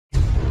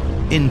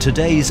In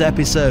today's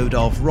episode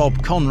of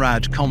Rob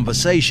Conrad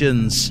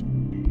Conversations,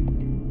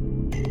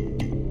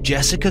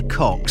 Jessica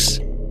Cox.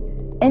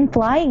 And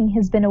flying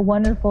has been a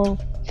wonderful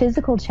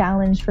physical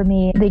challenge for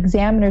me. The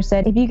examiner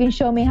said, if you can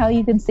show me how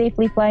you can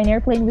safely fly an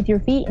airplane with your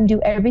feet and do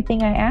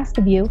everything I ask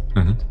of you,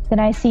 then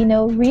I see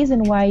no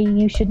reason why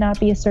you should not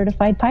be a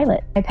certified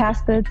pilot. I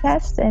passed the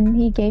test and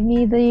he gave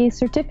me the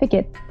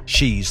certificate.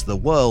 She's the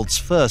world's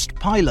first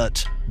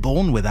pilot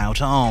born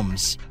without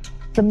arms.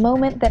 The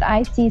moment that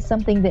I see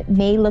something that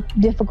may look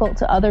difficult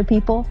to other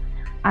people,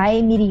 I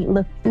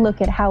immediately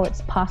look at how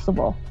it's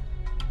possible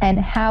and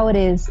how it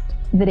is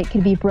that it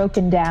could be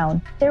broken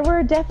down. There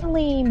were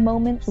definitely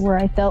moments where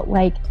I felt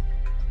like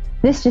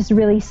this just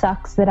really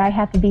sucks that I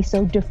have to be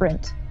so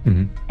different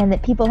and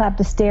that people have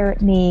to stare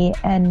at me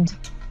and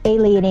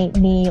alienate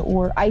me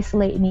or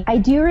isolate me. I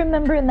do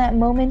remember in that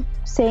moment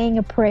saying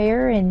a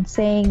prayer and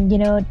saying,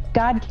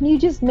 God, can you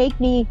just make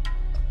me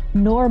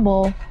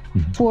normal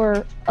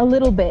for a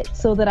little bit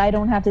so that I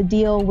don't have to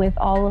deal with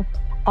all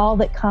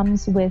that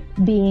comes with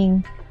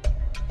being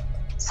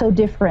so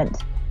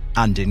different.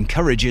 And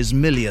encourages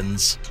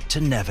millions to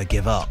never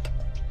give up.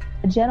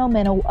 A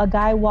gentleman, a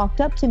guy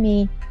walked up to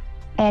me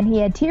and he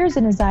had tears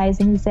in his eyes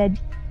and he said,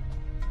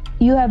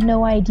 you have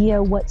no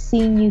idea what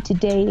seeing you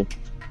today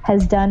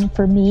has done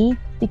for me,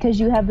 because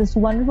you have this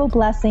wonderful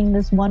blessing,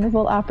 this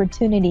wonderful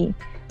opportunity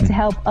to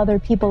help other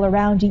people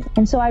around you.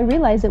 And so I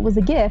realized it was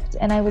a gift,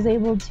 and I was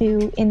able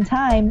to, in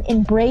time,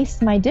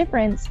 embrace my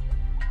difference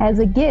as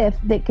a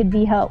gift that could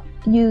be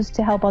used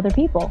to help other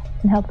people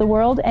and help the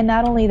world. And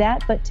not only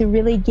that, but to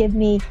really give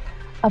me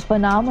a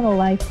phenomenal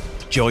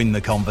life. Join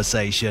the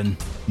conversation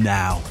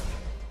now.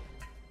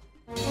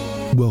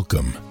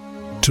 Welcome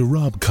to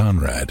Rob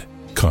Conrad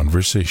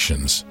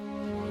Conversations.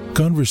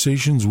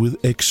 Conversations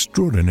with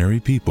extraordinary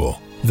people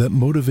that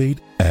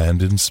motivate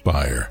and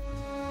inspire.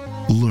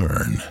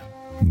 Learn,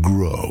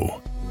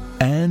 grow,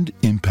 and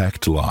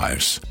impact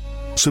lives.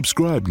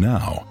 Subscribe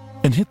now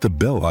and hit the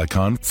bell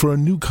icon for a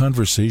new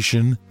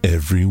conversation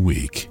every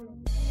week.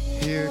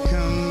 Here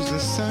comes the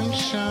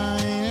sunshine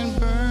and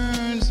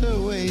burns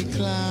away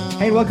clouds.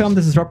 Hey, welcome.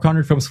 This is Rob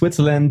Conrad from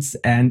Switzerland,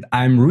 and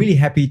I'm really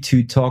happy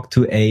to talk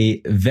to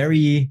a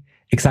very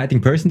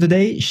exciting person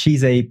today.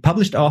 She's a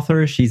published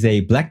author. She's a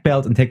black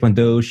belt in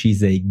Taekwondo.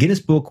 She's a Guinness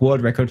Book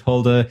World Record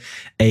holder,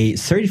 a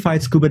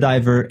certified scuba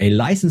diver, a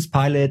licensed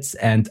pilot.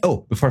 And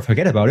before I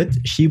forget about it,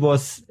 she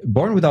was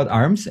born without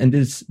arms and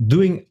is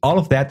doing all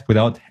of that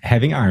without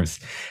having arms.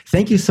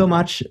 Thank you so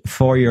much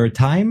for your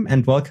time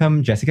and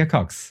welcome, Jessica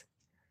Cox.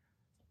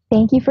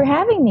 Thank you for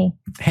having me.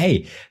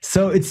 Hey,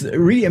 so it's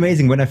really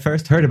amazing. When I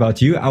first heard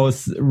about you, I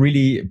was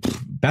really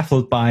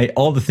baffled by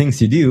all the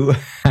things you do.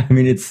 I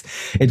mean,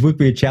 it would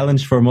be a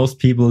challenge for most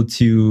people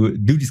to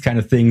do these kind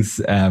of things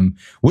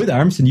with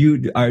arms, and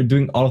you are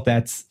doing all of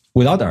that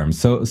without arms.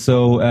 So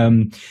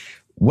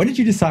when did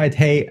you decide,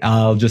 hey,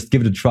 I'll just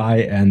give it a try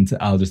and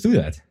I'll just do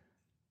that?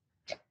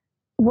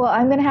 Well,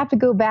 I'm going to have to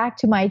go back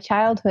to my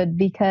childhood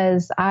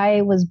because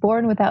I was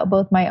born without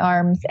both my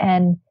arms,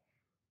 and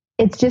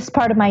it's just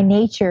part of my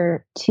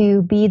nature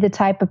to be the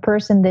type of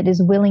person that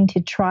is willing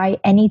to try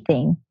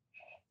anything.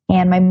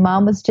 And my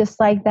mom was just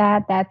like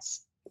that.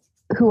 That's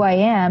who I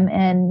am.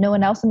 And no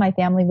one else in my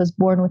family was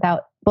born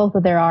without both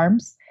of their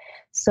arms.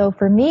 So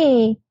for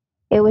me,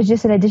 it was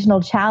just an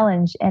additional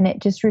challenge, and it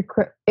just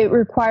it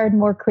required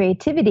more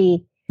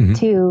creativity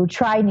to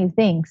try new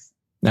things.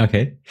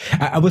 Okay.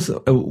 I was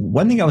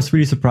one thing I was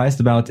really surprised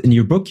about in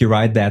your book. You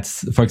write that,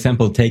 for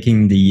example,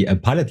 taking the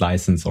pilot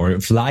license or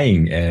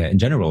flying in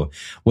general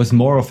was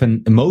more of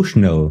an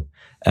emotional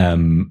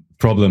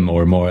problem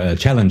or more a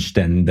challenge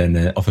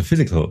than of a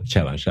physical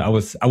challenge. I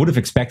would have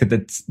expected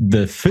that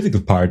the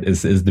physical part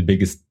is the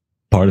biggest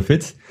part of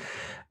it,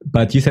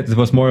 but you said it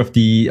was more of on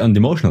the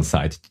emotional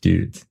side to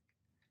do it.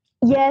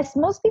 Yes,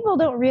 most people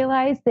don't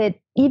realize that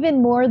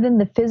even more than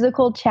the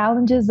physical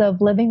challenges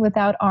of living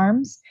without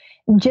arms,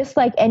 just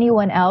like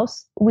anyone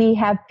else, we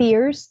have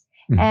fears.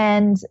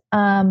 And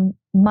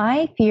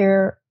my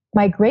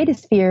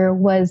greatest fear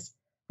was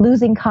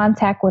losing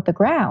contact with the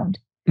ground.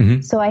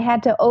 So I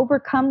had to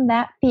overcome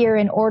that fear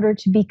in order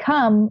to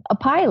become a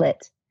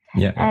pilot.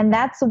 Yeah. And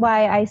that's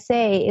why I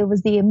say it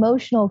was the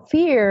emotional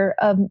fear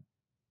of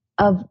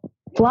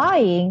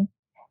flying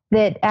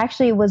that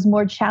actually was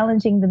more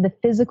challenging than the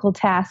physical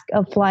task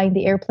of flying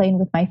the airplane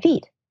with my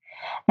feet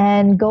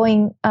and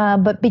going.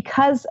 But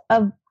because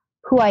of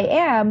who I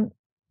am,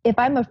 if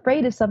I'm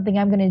afraid of something,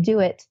 I'm going to do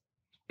it.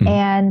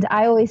 And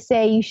I always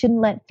say you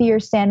shouldn't let fear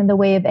stand in the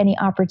way of any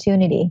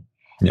opportunity.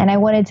 Yeah. And I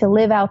wanted to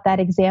live out that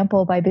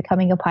example by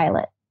becoming a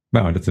pilot.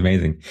 Wow, that's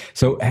amazing.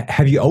 So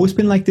have you always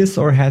been like this,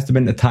 or has there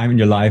been a time in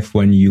your life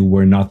when you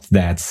were not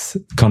that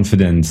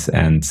confident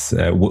and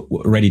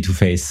ready to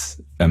face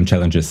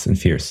challenges and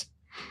fears?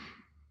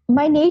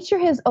 My nature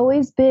has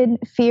always been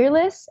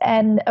fearless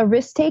and a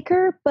risk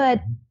taker,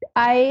 but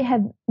I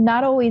have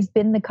not always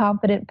been the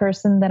confident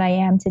person that I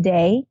am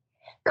today.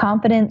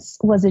 Confidence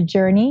was a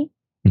journey,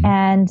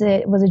 and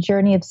it was a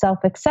journey of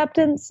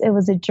self-acceptance. It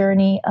was a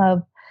journey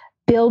of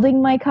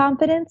building my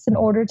confidence in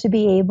order to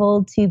be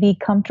able to be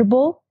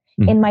comfortable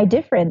in my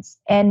difference,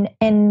 and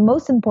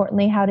most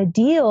importantly, how to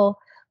deal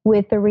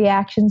with the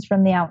reactions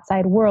from the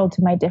outside world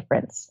to my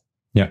difference.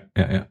 Yeah.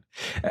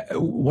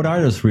 What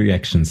are those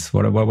reactions?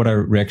 What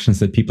are reactions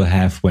that people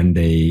have when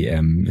they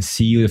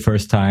see you the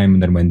first time,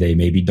 and then when they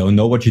maybe don't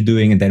know what you're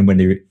doing, and then when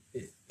they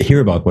hear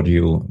about what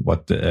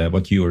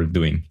you are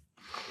doing?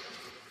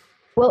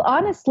 Well,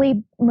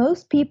 honestly,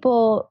 most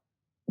people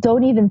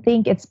don't even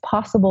think it's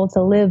possible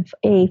to live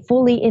a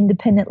fully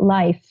independent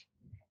life,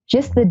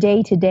 just the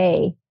day to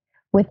day,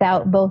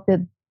 without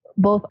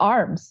both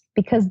arms,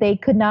 because they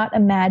could not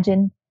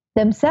imagine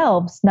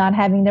themselves not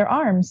having their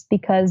arms,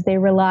 because they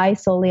rely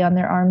solely on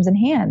their arms and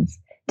hands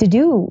to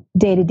do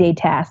day-to-day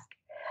tasks.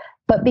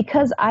 But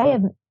because I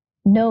have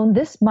known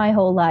this my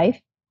whole life,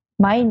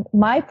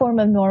 my form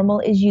of normal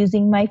is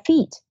using my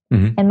feet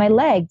and my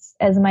legs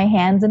as my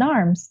hands and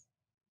arms.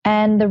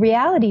 And the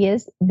reality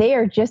is they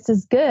are just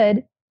as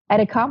good at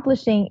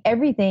accomplishing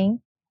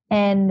everything,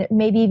 and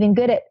maybe even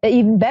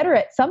better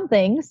at some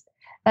things,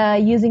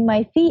 using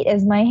my feet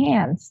as my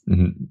hands.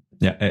 Mm-hmm.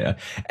 Yeah,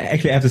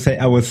 actually, I have to say,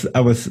 I was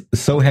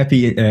so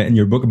happy in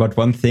your book about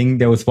one thing.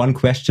 There was one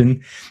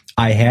question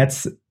I had,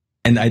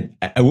 and I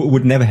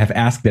would never have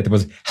asked that. It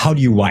was, how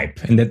do you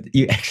wipe? And that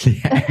you actually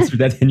answered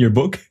that in your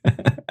book.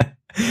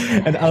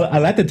 And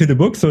I'll add that to the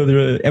book, so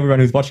everyone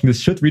who's watching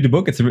this should read the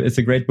book. It's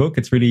a great book.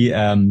 It's really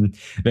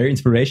very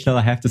inspirational,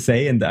 I have to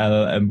say. And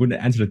I wouldn't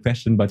answer the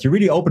question, but you're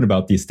really open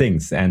about these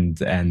things, and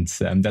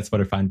that's what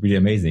I find really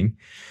amazing.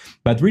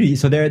 But really,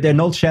 so there are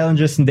no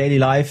challenges in daily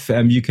life.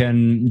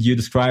 You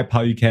describe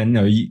how you can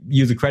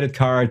use a credit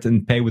card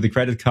and pay with a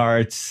credit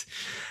card,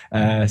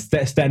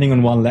 standing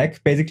on one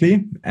leg,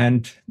 basically.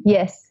 And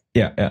yes,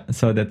 yeah.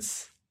 So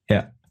that's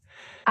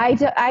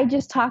I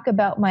just talk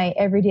about my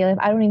everyday life.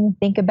 I don't even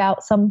think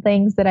about some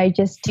things that I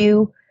just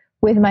do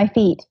with my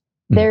feet.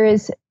 There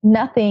is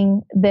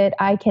nothing that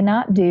I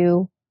cannot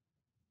do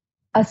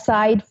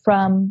aside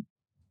from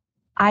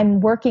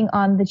I'm working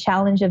on the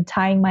challenge of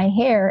tying my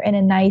hair in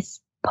a nice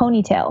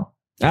ponytail.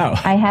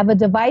 Oh. I have a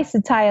device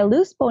to tie a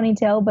loose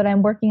ponytail, but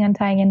I'm working on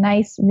tying a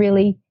nice,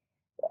 really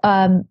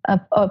a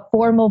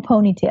formal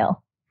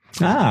ponytail.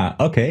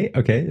 Okay.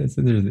 That's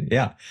interesting.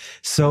 Yeah.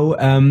 So,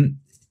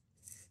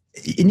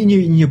 in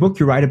your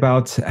book, you write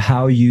about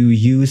how you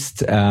used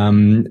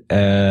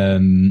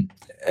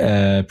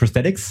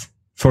prosthetics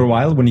for a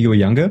while when you were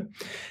younger,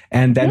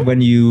 and then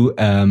when you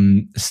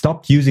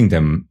stopped using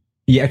them,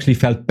 you actually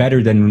felt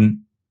better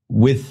than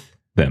with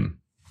them.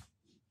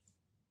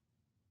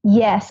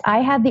 Yes, I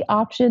had the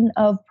option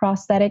of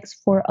prosthetics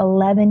for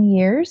 11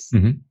 years,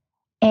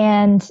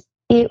 and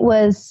it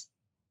was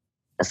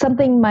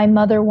something my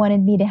mother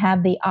wanted me to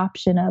have the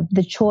option of,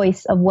 the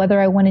choice of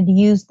whether I wanted to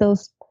use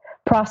those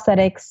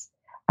prosthetics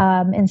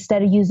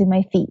instead of using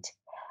my feet,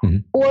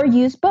 or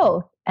use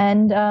both.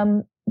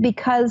 And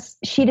because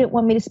she didn't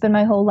want me to spend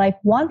my whole life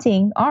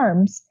wanting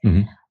arms,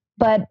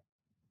 but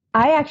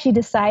I actually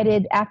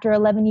decided after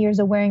 11 years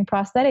of wearing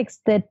prosthetics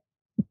that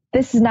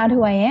this is not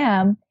who I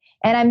am,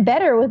 and I'm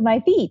better with my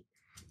feet.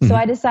 So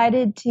I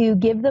decided to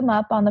give them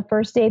up on the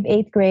first day of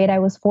 8th grade. I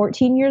was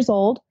 14 years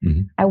old.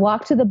 I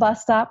walked to the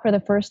bus stop for the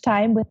first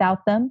time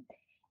without them.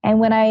 And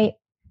when I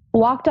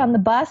walked on the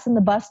bus and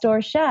the bus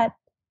door shut,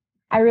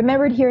 I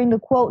remembered hearing the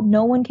quote,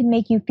 "No one can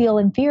make you feel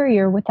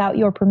inferior without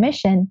your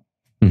permission."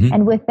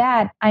 And with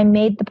that, I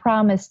made the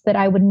promise that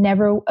I would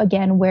never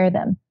again wear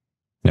them.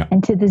 Yeah.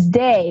 And to this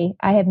day,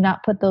 I have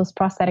not put those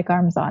prosthetic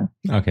arms on.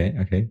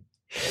 Okay.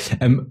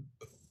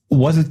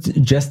 Was it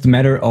just a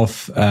matter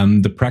of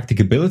the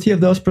practicability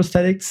of those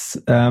prosthetics,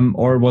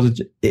 or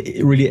was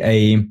it really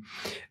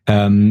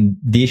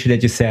the issue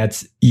that you said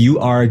you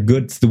are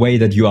good the way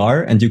that you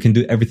are, and you can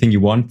do everything you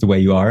want the way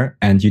you are,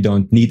 and you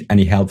don't need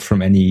any help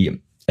from any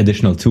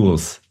additional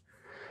tools?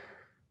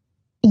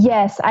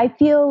 Yes, I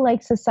feel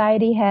like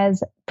society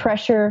has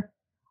pressure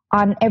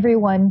on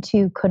everyone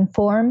to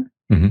conform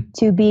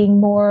to being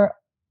more,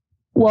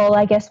 well,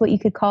 I guess what you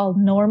could call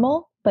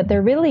normal, but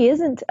there really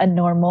isn't a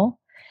normal.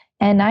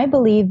 And I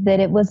believe that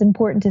it was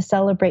important to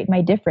celebrate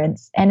my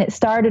difference. And it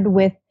started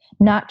with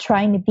not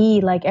trying to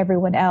be like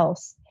everyone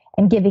else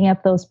and giving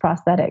up those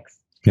prosthetics.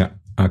 Yeah.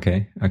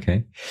 Okay.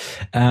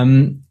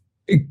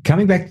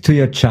 Coming back to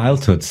your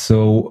childhood.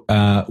 So,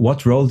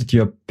 what role did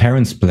your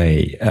parents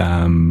play?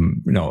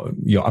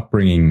 Your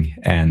upbringing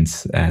and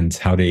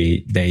how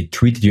they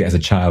treated you as a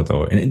child,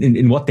 or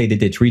in what way did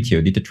they treat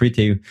you? Did they treat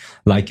you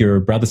like your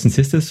brothers and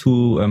sisters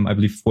who, I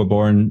believe, were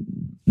born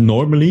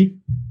normally?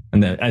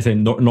 And I say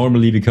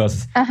normally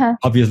because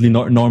obviously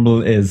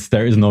normal is,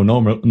 there is no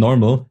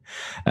normal.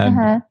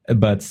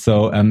 But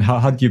so,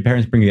 how did your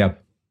parents bring you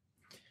up?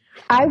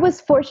 I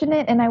was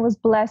fortunate and I was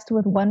blessed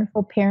with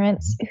wonderful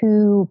parents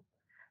who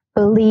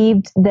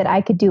believed that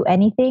I could do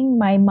anything.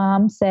 My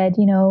mom said,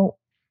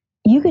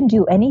 you can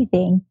do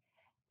anything.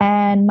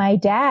 And my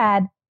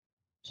dad,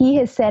 he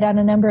has said on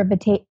a number of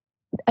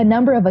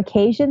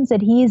occasions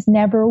that he's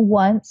never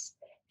once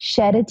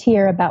shed a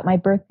tear about my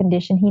birth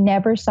condition. He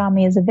never saw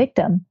me as a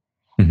victim.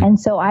 And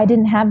so I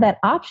didn't have that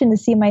option to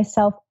see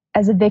myself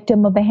as a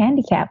victim of a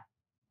handicap.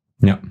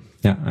 Yeah,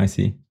 I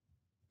see.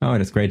 Oh,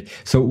 that's great.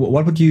 So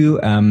what would you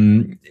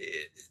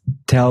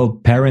tell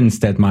parents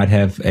that might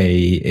have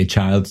a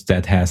child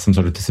that has some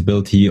sort of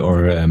disability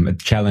or a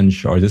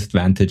challenge or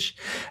disadvantage?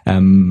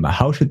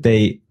 How should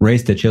they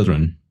raise their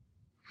children?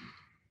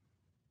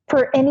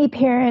 For any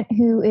parent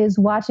who is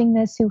watching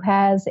this, who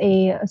has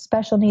a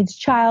special needs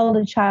child,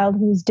 a child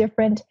who's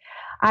different,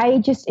 I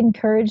just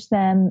encourage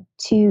them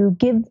to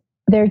give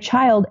their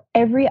child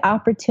every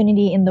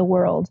opportunity in the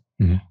world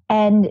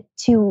and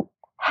to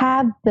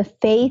have the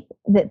faith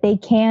that they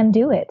can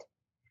do it.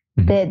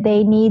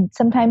 That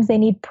sometimes they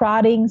need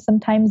prodding,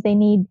 sometimes they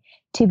need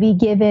to be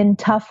given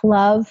tough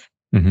love,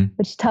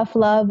 which tough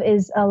love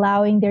is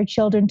allowing their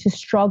children to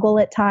struggle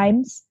at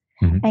times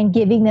and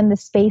giving them the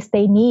space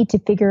they need to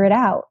figure it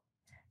out.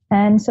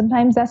 And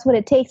sometimes that's what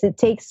it takes.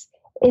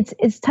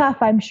 It's tough,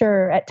 I'm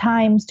sure, at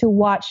times to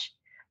watch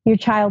your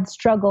child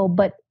struggle,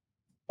 but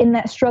in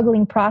that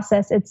struggling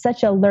process, it's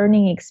such a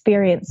learning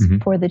experience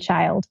for the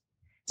child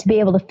to be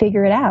able to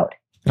figure it out.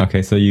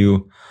 Okay, so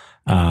you,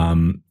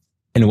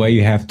 in a way,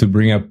 you have to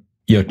bring up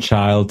your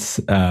child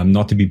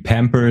not to be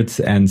pampered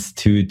and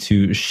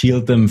to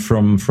shield them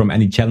from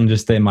any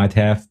challenges they might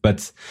have,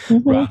 but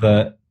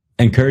rather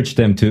encourage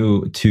them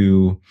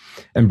to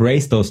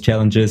embrace those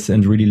challenges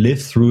and really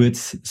live through it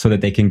so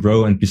that they can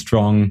grow and be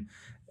strong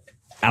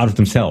out of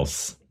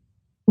themselves.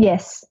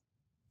 Yes.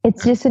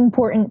 It's just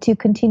important to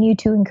continue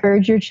to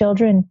encourage your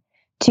children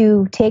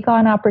to take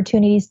on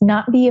opportunities,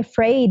 not be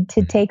afraid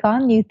to take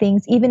on new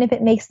things, even if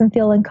it makes them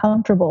feel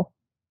uncomfortable.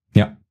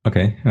 Yeah.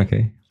 Okay.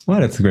 Well,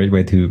 that's a great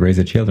way to raise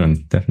your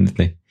children,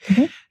 definitely.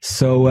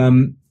 So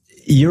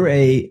you're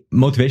a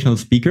motivational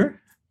speaker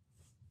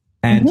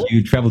and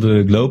you travel to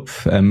the globe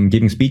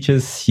giving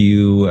speeches.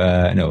 You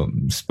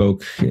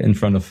spoke in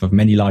front of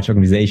many large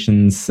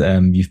organizations.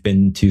 You've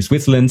been to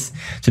Switzerland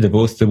to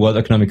Davos, the World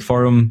Economic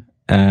Forum.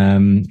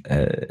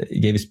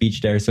 You gave a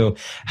speech there. So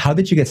how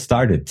did you get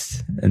started?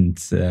 And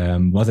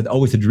was it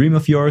always a dream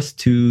of yours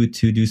to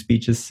do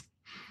speeches?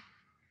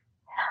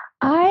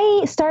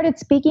 I started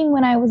speaking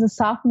when I was a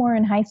sophomore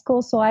in high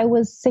school. So I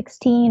was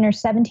 16 or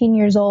 17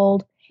 years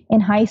old in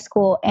high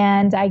school.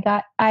 And I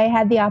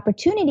had the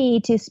opportunity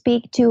to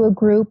speak to a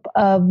group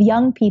of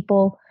young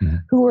people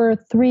who were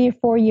 3 or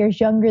 4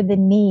 years younger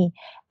than me.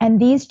 And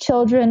these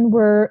children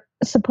were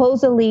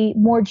supposedly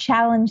more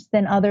challenged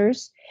than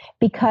others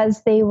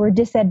because they were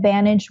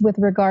disadvantaged with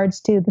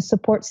regards to the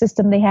support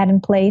system they had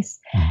in place.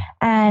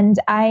 And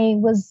I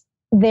was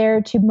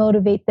there to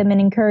motivate them and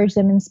encourage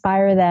them,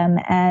 inspire them.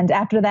 And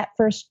after that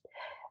first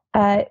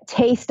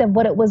taste of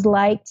what it was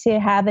like to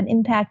have an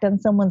impact on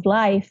someone's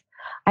life,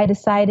 I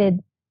decided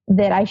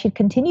that I should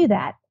continue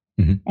that.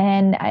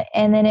 And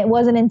then it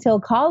wasn't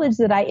until college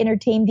that I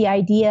entertained the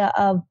idea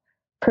of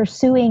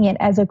pursuing it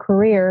as a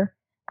career.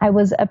 I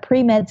was a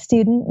pre-med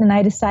student and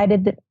I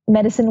decided that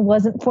medicine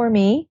wasn't for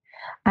me.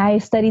 I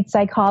studied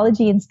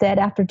psychology instead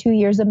after 2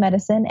 years of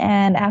medicine.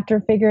 And after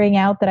figuring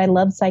out that I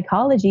loved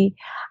psychology,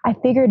 I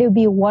figured it would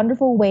be a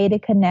wonderful way to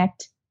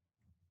connect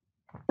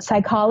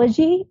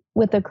psychology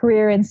with a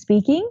career in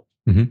speaking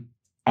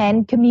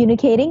and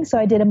communicating. So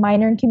I did a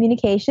minor in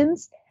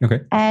communications.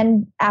 Okay.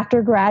 And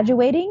after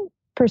graduating,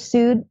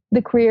 pursued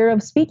the career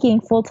of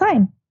speaking full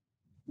time.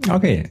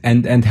 Okay.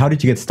 And how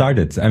did you get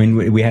started? I mean,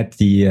 we had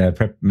the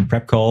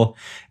prep call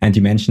and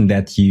you mentioned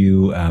that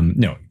you,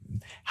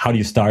 how do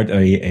you start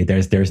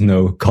there's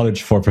no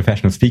college for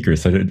professional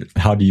speakers. So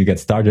how do you get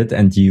started?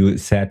 And you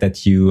said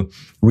that you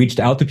reached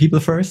out to people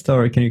first,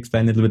 or can you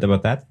explain a little bit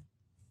about that?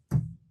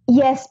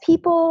 Yes.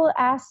 People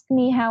asked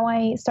me how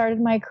I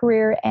started my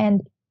career,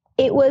 and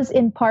it was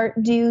in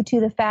part due to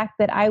the fact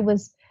that I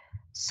was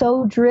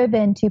so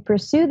driven to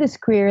pursue this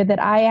career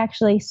that I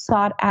actually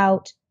sought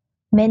out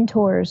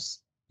mentors,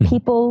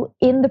 people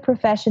in the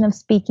profession of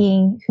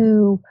speaking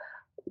who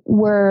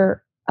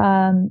were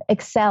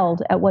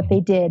excelled at what they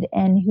did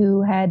and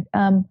who had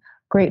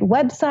great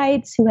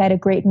websites, who had a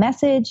great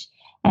message.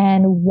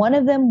 And one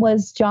of them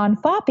was John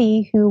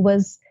Foppe, who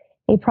was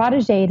a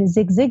protege to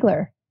Zig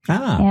Ziglar.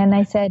 And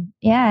I said,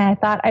 I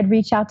thought I'd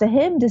reach out to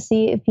him to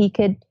see if he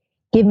could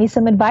give me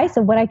some advice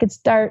of what I could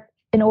start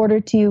in order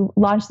to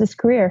launch this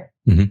career.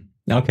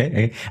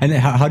 Okay. And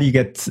how do you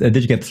did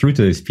you get through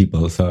to those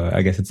people? So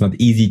I guess it's not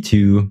easy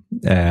to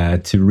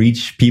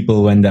reach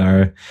people when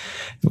they're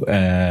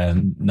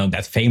not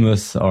that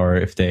famous or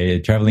if they're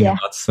traveling a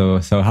lot. So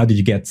how did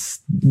you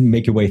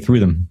make your way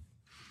through them?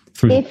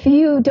 If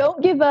you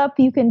don't give up,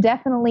 you can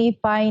definitely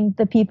find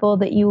the people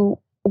that you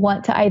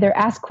want to either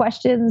ask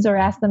questions or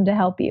ask them to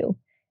help you.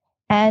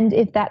 And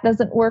if that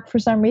doesn't work for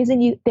some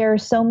reason, there are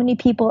so many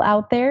people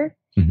out there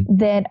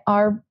that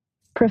are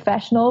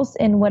professionals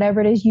in whatever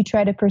it is you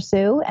try to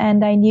pursue.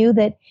 And I knew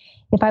that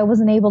if I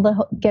wasn't able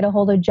to get a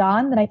hold of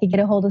John, that I could get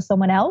a hold of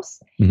someone else.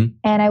 And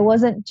I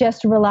wasn't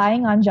just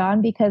relying on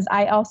John, because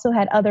I also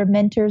had other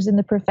mentors in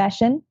the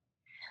profession.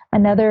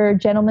 Another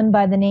gentleman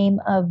by the name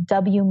of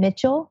W.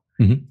 Mitchell,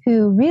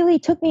 who really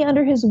took me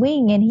under his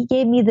wing, and he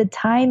gave me the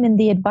time and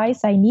the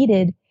advice I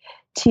needed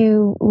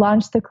to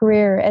launch the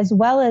career, as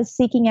well as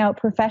seeking out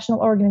professional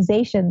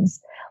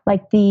organizations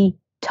like the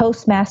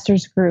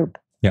Toastmasters group,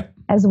 Yeah.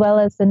 as well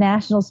as the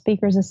National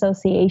Speakers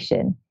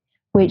Association,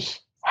 which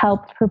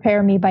helped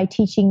prepare me by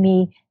teaching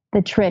me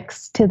the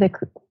tricks to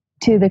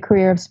the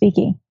career of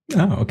speaking.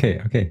 Oh, okay.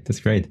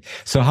 That's great.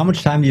 So how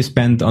much time do you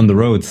spend on the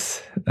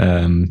roads,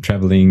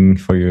 traveling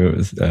for your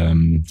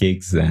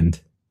gigs? And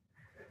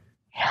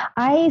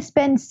I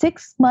spend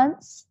 6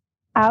 months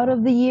out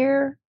of the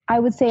year, I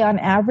would say on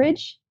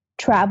average,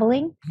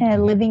 traveling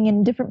and living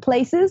in different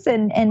places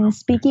and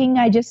speaking.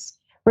 I just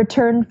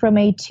returned from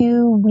a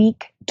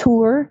 2-week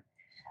tour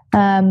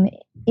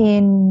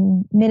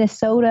in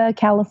Minnesota,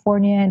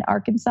 California, and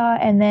Arkansas.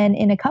 And then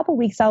in a couple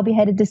weeks, I'll be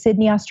headed to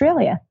Sydney,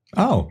 Australia.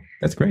 Oh,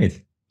 that's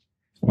great.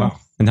 Wow.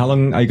 Yes. And how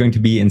long are you going to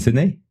be in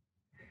Sydney?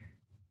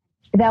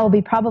 That will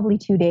be probably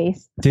 2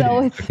 days. 2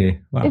 so days. It's,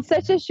 Okay. Wow. it's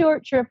such a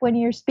short trip. When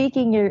you're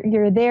speaking,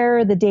 you're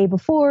there the day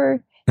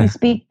before, you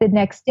speak the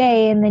next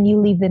day, and then you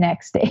leave the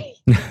next day.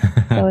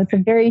 So it's a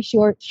very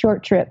short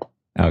trip.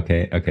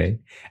 Okay.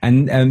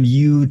 And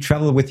you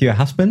travel with your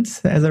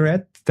husband, as I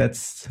read.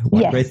 That's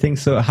one Yes. great thing.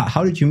 So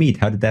how did you meet?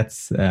 How did that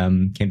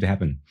came to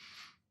happen?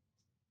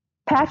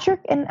 Patrick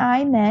and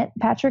I met.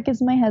 Patrick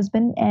is my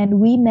husband, and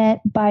we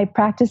met by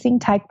practicing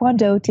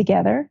Taekwondo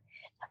together.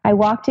 I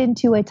walked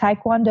into a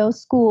Taekwondo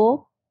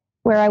school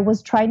where I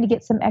was trying to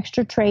get some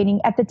extra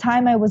training. At the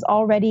time, I was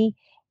already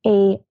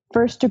a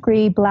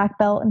first-degree black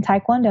belt in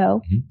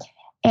Taekwondo,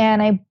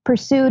 and I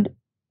pursued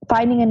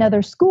finding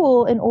another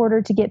school in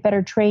order to get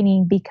better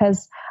training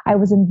because I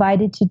was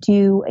invited to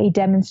do a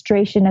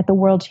demonstration at the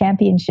World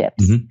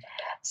Championships.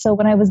 So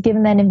when I was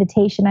given that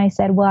invitation, I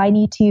said, well, I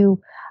need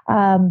to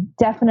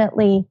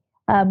definitely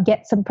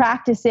get some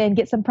practice in,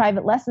 get some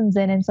private lessons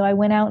in. And so I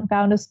went out and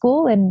found a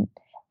school, and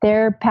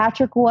there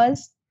Patrick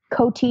was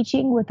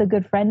co-teaching with a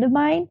good friend of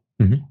mine.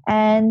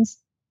 And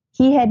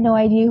he had no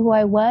idea who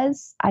I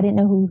was. I didn't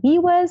know who he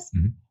was.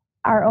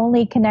 Our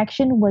only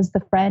connection was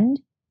the friend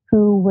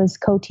who was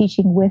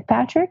co-teaching with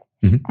Patrick.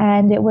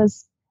 And it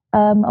was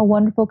a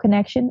wonderful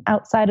connection.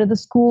 Outside of the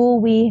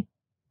school, we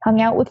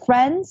hung out with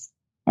friends,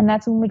 and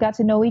that's when we got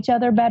to know each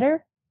other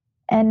better.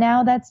 And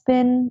now that's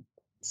been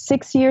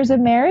 6 years of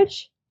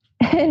marriage,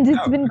 and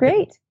it's been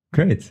great.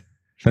 Great.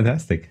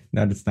 Fantastic.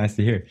 That's nice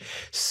to hear.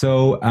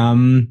 So,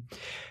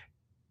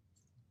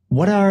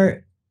 what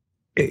are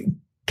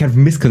kind of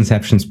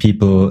misconceptions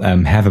people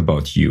have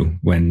about you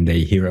when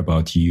they hear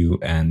about you,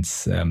 and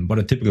what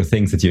are typical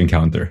things that you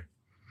encounter?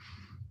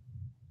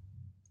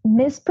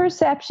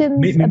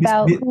 Misperceptions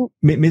about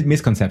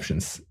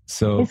misconceptions.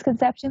 So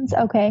misconceptions.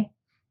 Okay.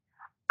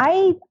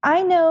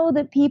 I know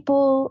that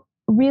people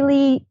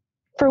really,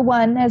 for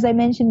one, as I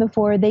mentioned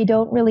before, they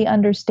don't really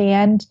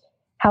understand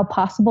how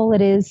possible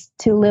it is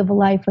to live a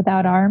life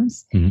without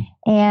arms.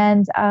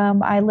 And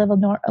I live a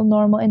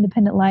normal,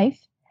 independent life.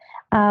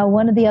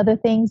 One of the other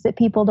things that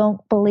people don't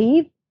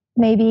believe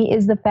maybe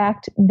is the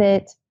fact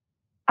that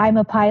I'm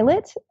a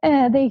pilot.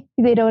 They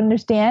don't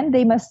understand.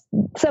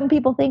 Some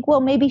people think,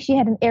 well, maybe she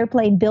had an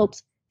airplane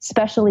built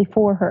specially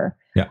for her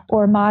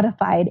or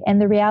modified.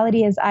 And the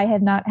reality is I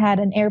have not had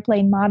an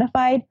airplane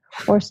modified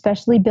or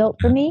specially built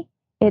for me.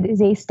 It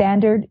is a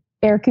standard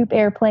Ercoupe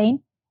airplane.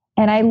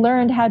 And I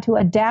learned how to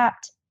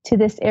adapt to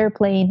this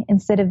airplane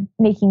instead of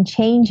making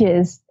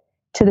changes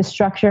to the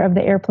structure of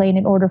the airplane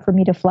in order for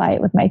me to fly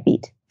it with my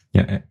feet.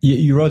 Yeah,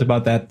 you wrote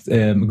about that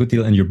a good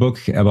deal in your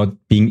book about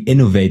being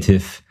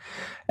innovative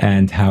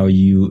and how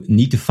you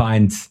need to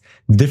find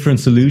different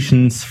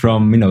solutions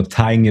from,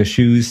 tying your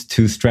shoes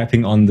to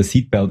strapping on the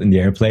seatbelt in the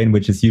airplane,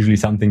 which is usually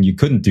something you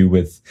couldn't do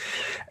with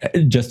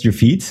just your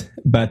feet,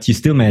 but you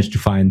still managed to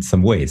find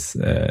some ways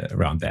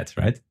around that,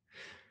 right?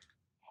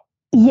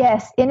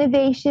 Yes,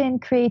 innovation,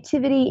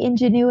 creativity,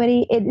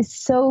 ingenuity, it is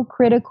so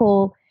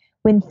critical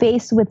when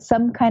faced with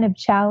some kind of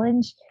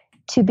challenge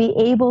to be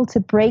able to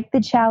break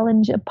the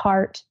challenge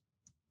apart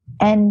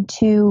and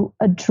to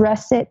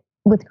address it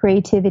with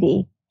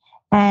creativity.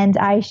 And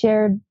I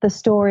shared the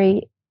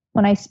story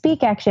when I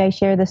speak. Actually, I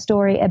share the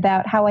story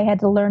about how I had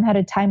to learn how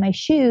to tie my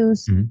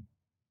shoes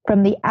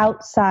from the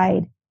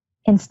outside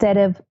instead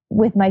of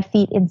with my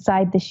feet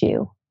inside the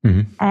shoe.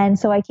 And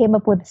so I came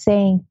up with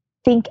saying,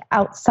 think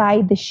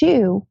outside the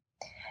shoe,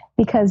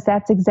 because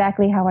that's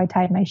exactly how I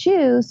tied my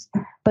shoes.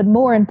 But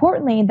more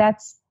importantly,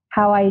 that's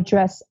how I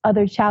address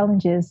other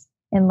challenges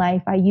in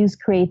life. I use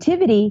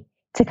creativity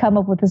to come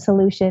up with a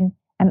solution.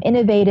 I'm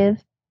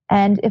innovative.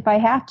 And if I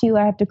have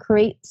to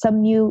create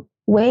some new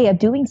way of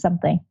doing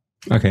something.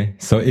 Okay.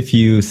 So if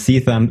you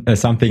see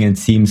something and it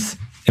seems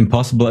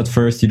impossible at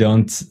first, you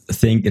don't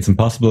think it's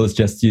impossible. It's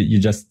just, you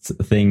just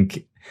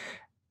think,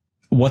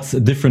 what's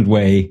a different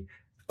way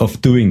of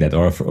doing that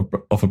or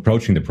of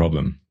approaching the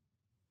problem?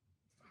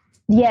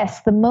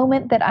 Yes. The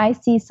moment that I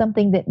see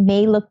something that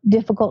may look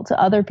difficult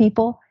to other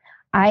people,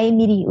 I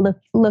immediately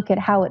look at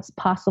how it's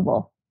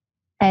possible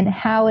and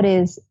how it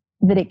is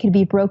that it could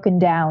be broken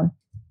down.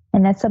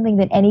 And that's something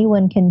that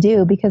anyone can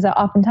do, because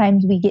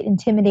oftentimes we get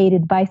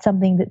intimidated by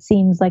something that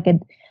seems like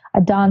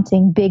a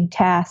daunting, big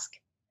task.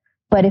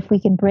 But if we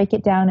can break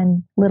it down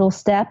in little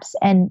steps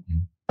and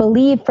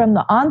believe from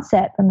the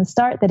onset, from the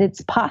start, that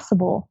it's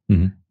possible,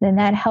 then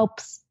that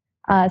helps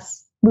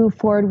us move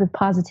forward with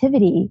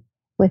positivity,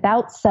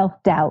 without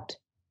self-doubt,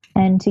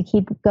 and to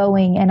keep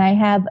going. And I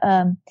have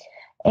a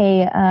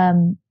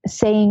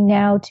saying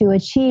now: to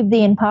achieve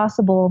the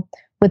impossible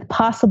with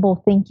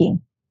possible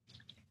thinking.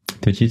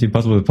 To achieve the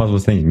impossible with possible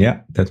thinking.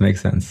 Yeah, that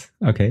makes sense.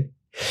 Okay.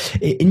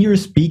 In your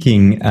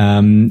speaking,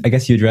 I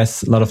guess you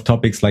address a lot of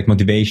topics like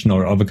motivation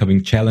or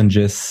overcoming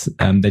challenges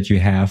that you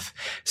have.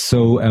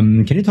 So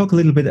can you talk a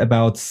little bit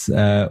about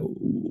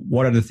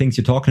what are the things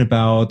you're talking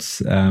about?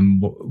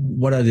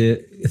 What are the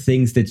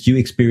things that you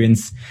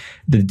experience,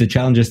 the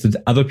challenges that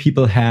other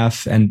people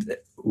have, and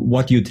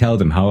what do you tell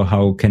them?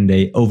 How can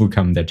they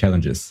overcome their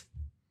challenges?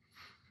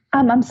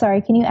 I'm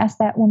sorry, can you ask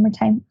that one more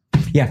time?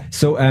 Yeah.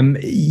 So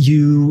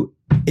you,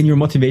 in your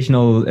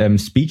motivational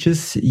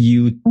speeches,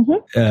 you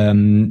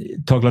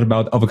talk a lot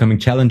about overcoming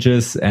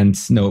challenges and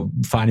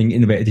finding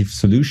innovative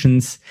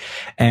solutions.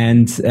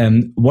 And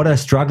what are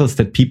struggles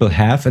that people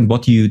have, and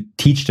what do you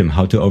teach them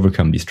how to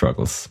overcome these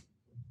struggles?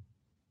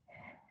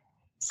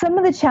 Some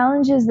of the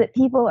challenges that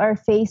people are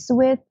faced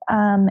with,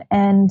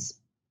 and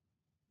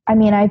I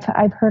mean,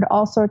 I've heard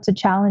all sorts of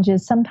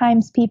challenges.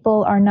 Sometimes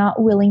people are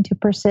not willing to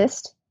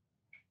persist.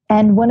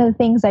 And one of the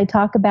things I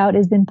talk about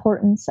is the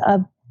importance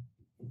of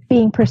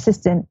being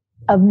persistent,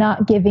 of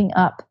not giving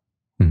up.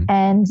 Mm-hmm.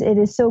 And it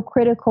is so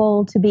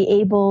critical to be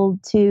able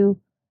to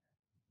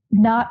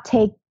not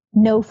take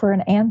no for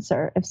an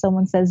answer. If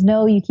someone says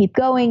no, you keep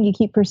going, you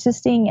keep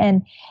persisting.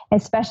 And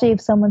especially if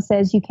someone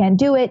says you can't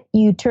do it,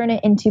 you turn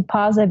it into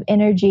positive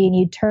energy, and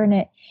you turn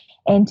it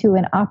into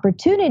an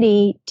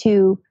opportunity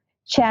to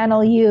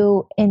channel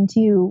you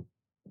into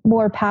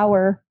more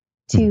power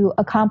to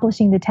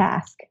accomplishing the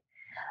task.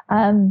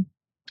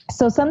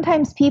 So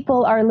sometimes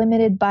people are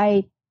limited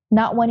by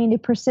not wanting to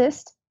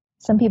persist.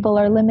 Some people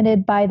are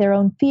limited by their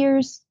own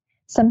fears.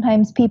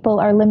 Sometimes people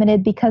are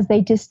limited because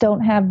they just don't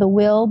have the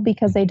will,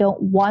 because they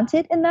don't want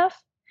it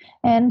enough.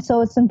 And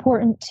so it's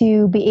important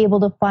to be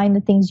able to find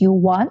the things you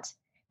want,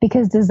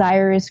 because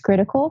desire is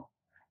critical.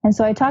 And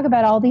so I talk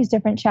about all these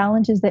different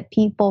challenges that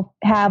people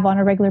have on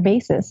a regular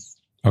basis.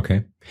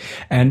 Okay.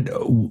 And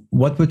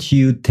what would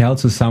you tell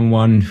to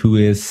someone who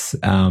is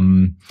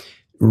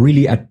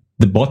really at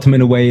the bottom in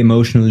a way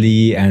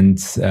emotionally,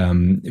 and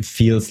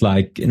feels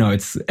like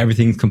it's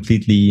everything's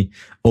completely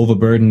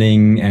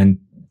overburdening and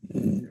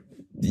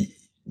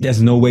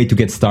there's no way to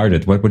get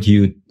started? What would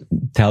you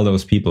tell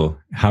those people?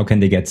 How can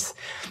they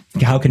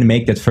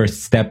make that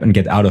first step and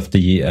get out of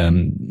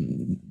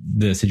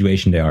the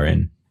situation they are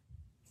in?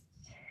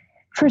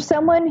 For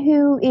someone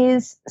who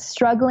is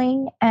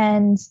struggling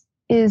and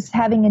is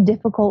having a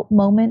difficult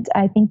moment,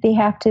 I think they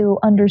have to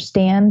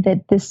understand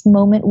that this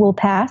moment will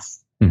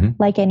pass,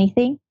 like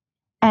anything.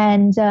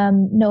 And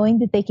knowing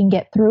that they can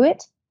get through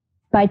it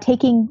by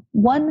taking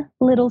one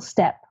little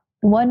step,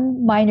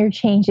 one minor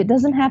change. It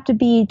doesn't have to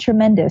be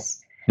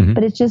tremendous,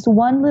 but it's just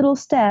one little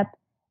step,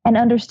 and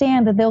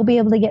understand that they'll be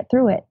able to get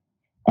through it.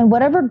 And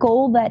whatever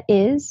goal that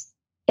is,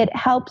 it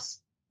helps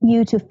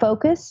you to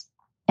focus,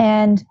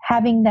 and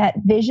having that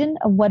vision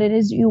of what it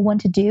is you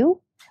want to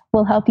do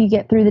will help you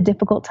get through the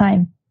difficult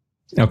time.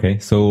 Okay,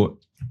 so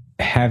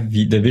have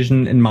the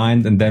vision in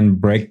mind, and then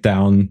break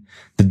down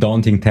the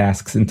daunting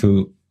tasks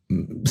into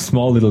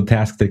small little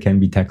tasks that can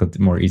be tackled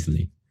more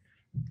easily.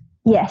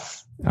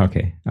 Yes.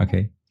 Okay.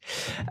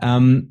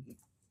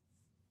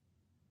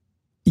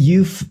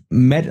 You've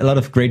met a lot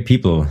of great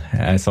people.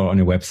 I saw on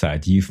your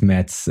website. You've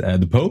met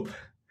the Pope.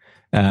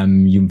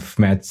 You've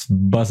met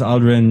Buzz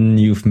Aldrin.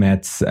 You've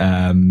met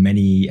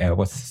many.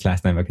 What's his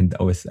last name? I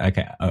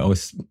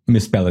always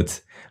misspell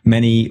it.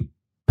 Many.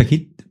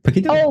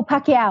 Pacquiao. Oh,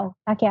 Pacquiao.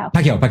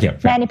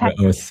 Manny Pacquiao. I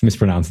always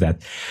mispronounce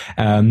that.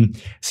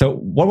 So,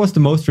 what was the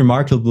most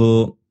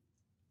remarkable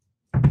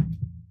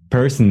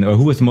person, or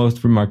who was the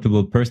most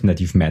remarkable person that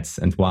you've met,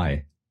 and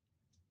why?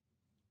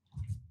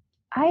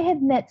 I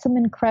have met some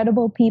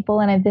incredible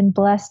people, and I've been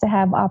blessed to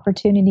have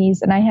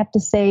opportunities. And I have to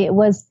say, it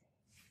was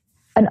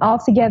an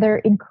altogether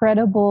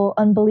incredible,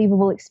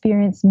 unbelievable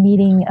experience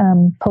meeting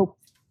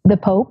the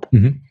Pope,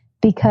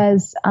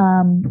 because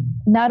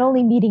not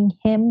only meeting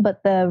him,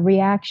 but the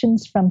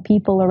reactions from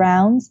people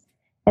around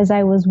as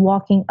I was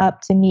walking up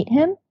to meet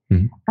him.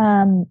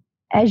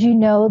 As you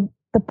know,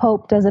 the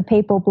Pope does a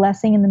papal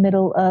blessing in the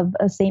middle of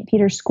St.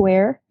 Peter's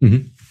Square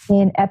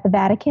at the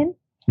Vatican.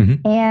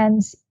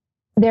 And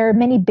there are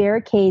many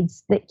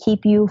barricades that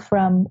keep you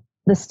from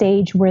the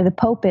stage where the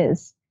Pope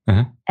is.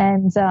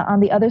 And on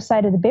the other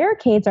side of the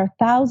barricades are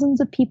thousands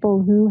of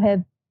people who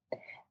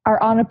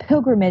are on a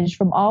pilgrimage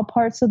from all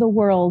parts of the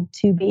world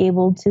to be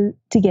able to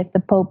get the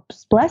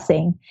Pope's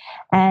blessing.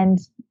 And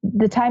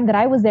the time that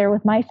I was there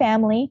with my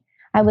family,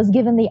 I was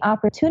given the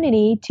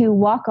opportunity to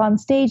walk on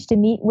stage to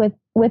meet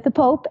with the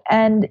Pope,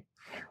 and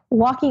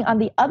walking on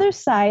the other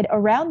side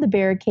around the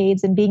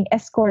barricades and being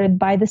escorted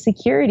by the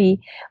security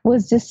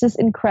was just this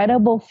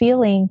incredible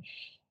feeling,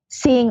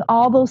 seeing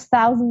all those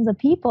thousands of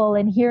people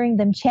and hearing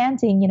them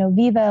chanting,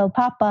 Viva el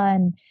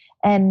Papa,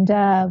 and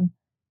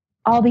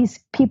all these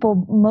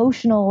people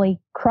emotionally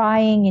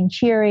crying and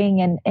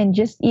cheering, and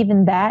just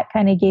even that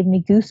kind of gave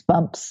me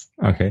goosebumps.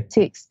 Okay.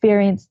 To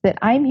experience that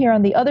I'm here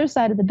on the other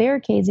side of the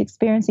barricades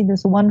experiencing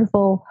this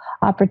wonderful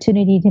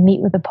opportunity to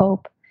meet with the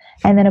Pope.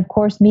 And then, of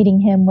course, meeting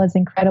him was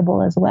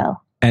incredible as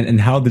well. And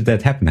how did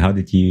that happen? How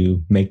did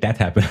you make that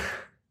happen?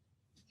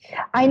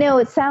 I know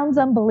it sounds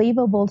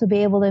unbelievable to be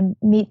able to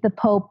meet the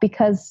Pope,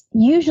 because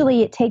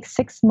usually it takes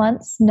 6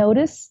 months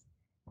notice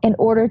in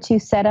order to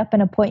set up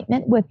an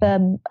appointment with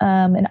an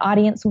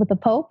audience with the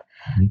Pope.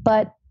 Mm-hmm.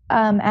 But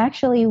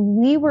actually,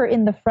 we were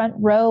in the front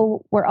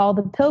row where all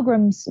the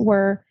pilgrims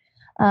were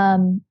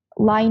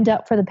lined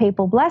up for the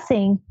papal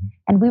blessing.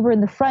 And we were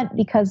in the front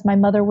because my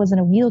mother was in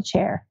a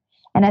wheelchair.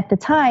 And at the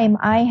time,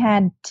 I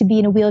had to be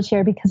in a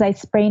wheelchair because I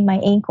sprained my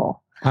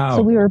ankle. Oh.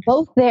 So we were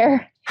both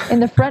there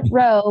in the front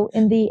row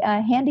in the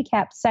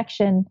handicapped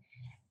section.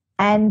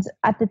 And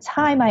at the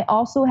time, I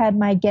also had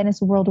my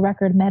Guinness World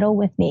Record medal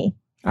with me.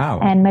 Oh.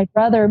 And my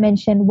brother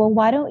mentioned, well,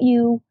 why don't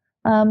you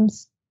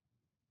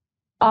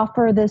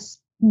offer this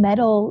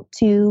medal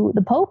to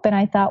the Pope? And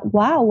I thought,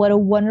 wow, what a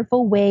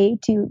wonderful way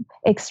to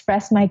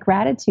express my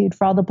gratitude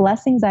for all the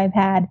blessings I've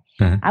had.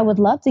 Uh-huh. I would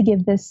love to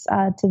give this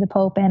to the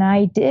Pope. And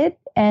I did.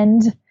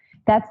 And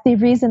that's the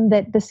reason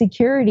that the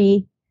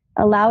security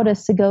allowed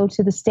us to go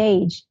to the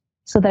stage,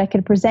 so that I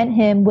could present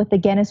him with the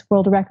Guinness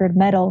World Record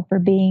medal for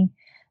being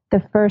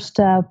the first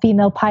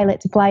female pilot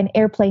to fly an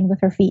airplane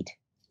with her feet.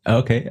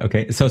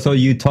 Okay. So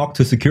you talked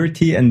to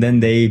security, and then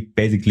they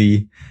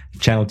basically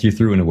channeled you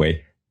through in a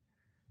way.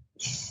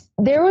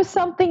 There was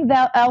something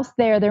else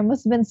there. There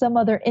must have been some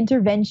other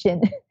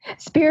intervention,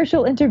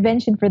 spiritual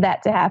intervention, for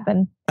that to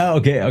happen. Oh,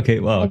 okay.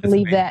 Well, I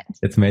believe that.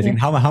 That's amazing.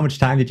 Yeah. How much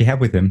time did you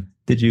have with him?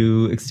 Did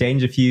you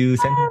exchange a few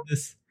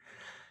sentences?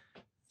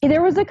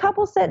 There was a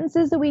couple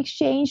sentences that we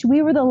exchanged.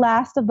 We were the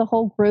last of the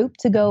whole group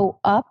to go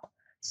up.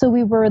 So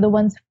we were the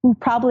ones who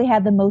probably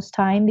had the most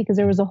time, because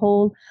there was a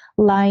whole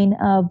line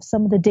of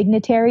some of the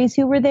dignitaries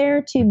who were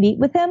there to meet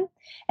with him.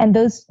 And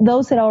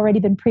those had already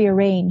been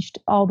prearranged,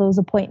 all those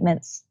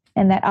appointments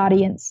and that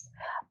audience.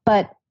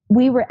 But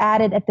we were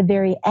added at the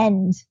very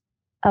end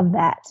of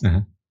that.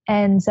 Uh-huh.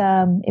 And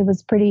it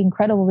was pretty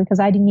incredible, because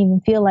I didn't even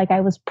feel like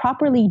I was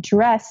properly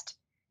dressed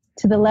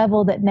to the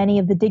level that many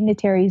of the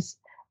dignitaries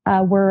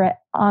were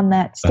on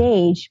that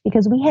stage,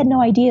 because we had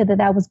no idea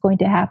that was going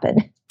to happen.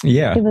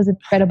 Yeah. It was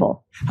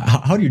incredible.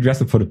 How do you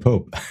dress up for the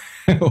Pope?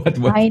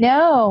 what, I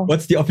know.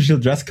 What's the official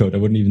dress code? I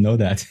wouldn't even know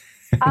that.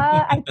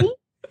 I think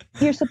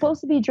you're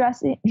supposed to be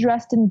dressed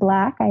in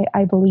black,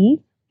 I believe.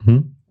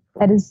 Mm-hmm.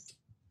 That is,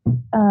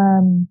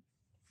 I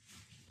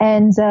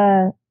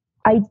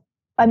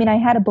mean, I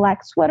had a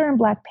black sweater and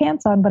black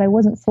pants on, but I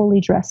wasn't fully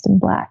dressed in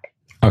black.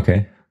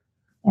 Okay.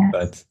 Yes.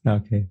 But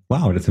okay.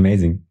 Wow, that's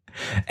amazing.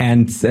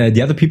 And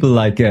the other people,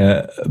 like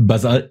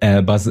Buzz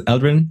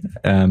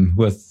Aldrin,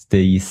 was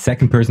the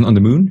second person on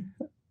the moon.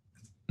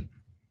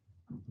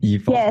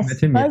 Yes,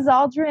 met him? Buzz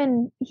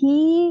Aldrin.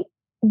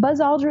 Buzz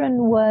Aldrin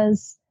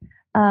was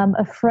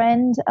a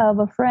friend of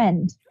a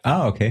friend.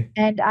 Oh, okay.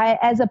 And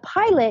as a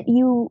pilot,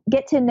 you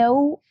get to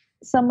know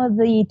some of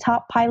the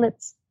top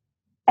pilots,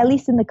 at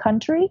least in the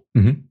country,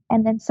 mm-hmm.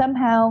 and then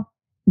somehow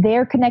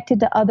they're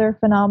connected to other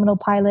phenomenal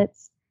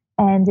pilots.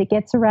 And it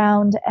gets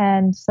around.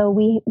 And so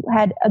we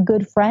had a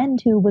good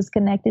friend who was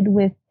connected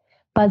with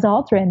Buzz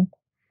Aldrin.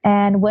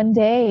 And one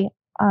day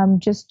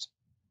just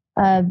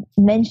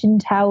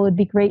mentioned how it would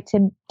be great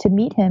to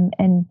meet him.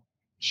 And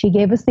she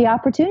gave us the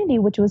opportunity,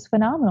 which was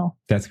phenomenal.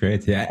 That's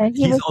great. Yeah. And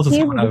he's also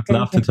someone I would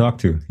love to talk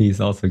to.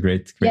 He's also a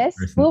great yes?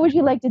 person. What would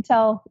you like to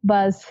tell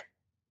Buzz?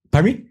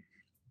 Pardon me?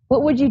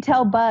 What would you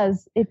tell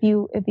Buzz if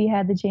you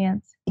had the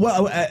chance?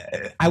 Well,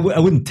 I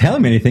wouldn't tell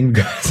him anything,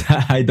 because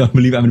I don't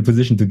believe I'm in a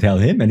position to tell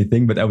him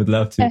anything. But I would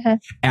love to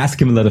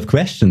ask him a lot of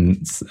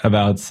questions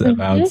about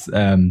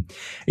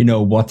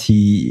what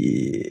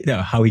he,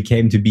 how he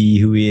came to be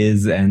who he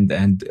is,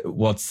 and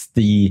what's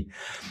the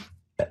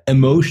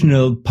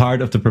emotional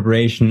part of the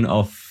preparation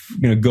of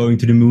going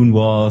to the moon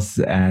was,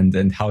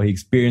 and how he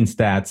experienced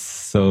that.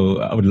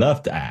 So I would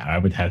love to. I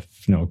would have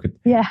could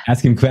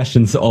ask him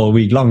questions all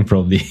week long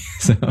probably.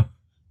 So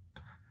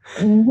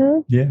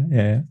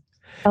yeah.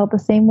 Felt the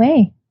same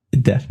way.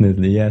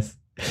 Definitely, yes.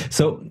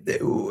 So,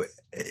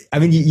 I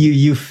mean,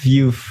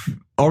 you've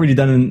already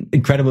done an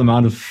incredible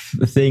amount of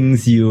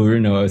things. You're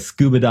a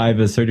scuba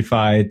diver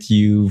certified.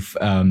 You've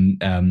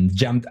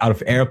jumped out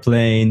of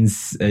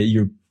airplanes.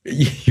 You're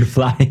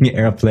flying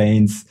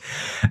airplanes.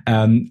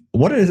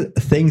 What are the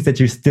things that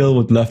you still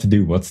would love to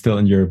do? What's still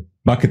on your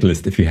bucket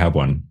list, if you have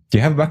one? Do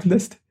you have a bucket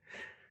list?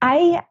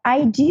 I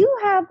do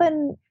have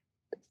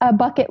a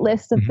bucket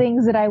list of mm-hmm.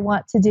 things that I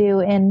want to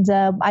do. And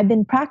I've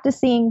been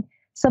practicing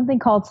something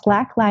called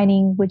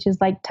slacklining, which is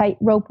like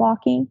tightrope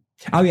walking.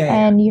 Oh, yeah.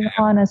 And you're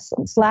on a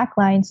slack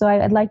line. So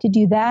I'd like to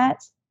do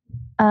that.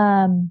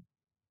 I'd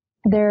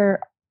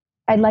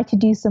like to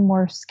do some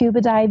more scuba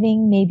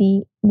diving,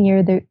 maybe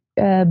near the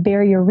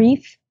Barrier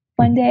Reef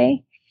one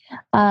day.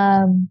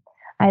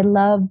 I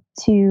love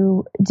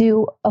to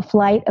do a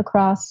flight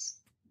across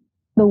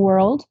the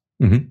world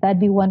That'd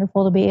be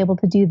wonderful to be able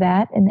to do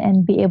that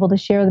and be able to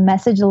share the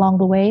message along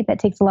the way. That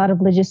takes a lot of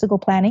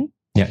logistical planning.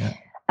 Yeah.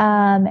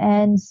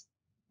 And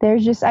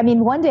there's just, I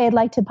mean, one day I'd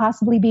like to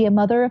possibly be a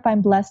mother if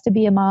I'm blessed to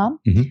be a mom.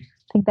 I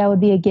think that would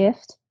be a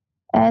gift.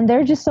 And there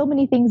are just so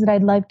many things that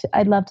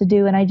I'd love to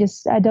do. And I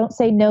don't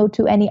say no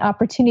to any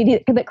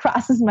opportunity that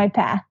crosses my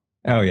path.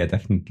 Oh yeah,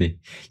 definitely.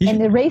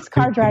 And the race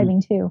car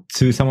driving too.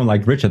 To someone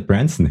like Richard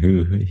Branson,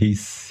 who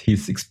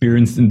he's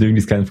experienced in doing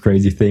these kind of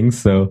crazy things.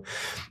 So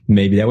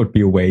maybe that would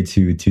be a way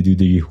to do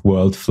the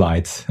world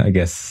flight. I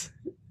guess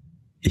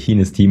he and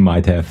his team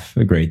might have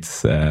a great,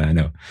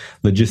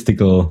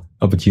 logistical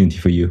opportunity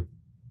for you.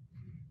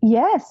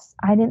 Yes,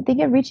 I didn't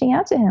think of reaching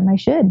out to him. I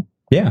should.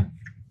 Yeah,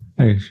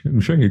 I'm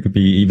sure he could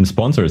be even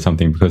sponsor or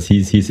something because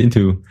he's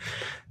into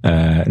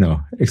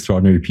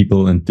extraordinary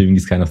people and doing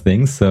these kind of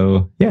things.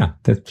 So yeah,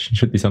 that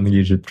should be something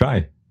you should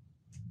try.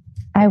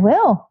 I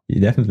will.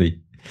 Yeah,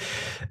 definitely.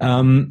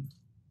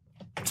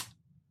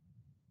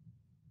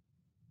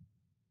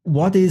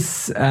 What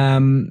is what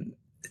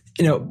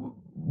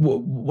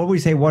would you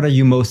say? What are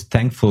you most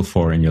thankful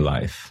for in your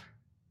life?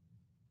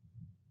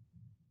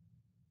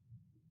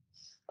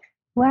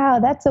 Wow,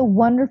 that's a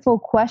wonderful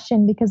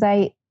question because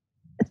I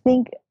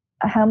think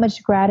how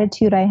much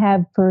gratitude I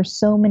have for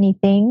so many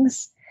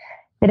things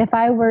that if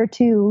I were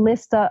to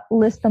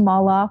list them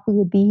all off, we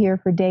would be here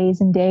for days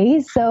and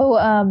days.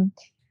 So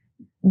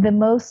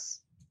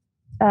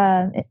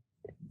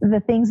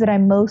the things that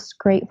I'm most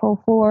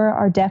grateful for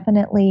are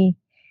definitely,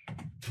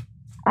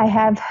 I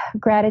have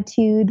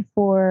gratitude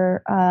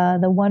for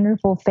the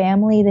wonderful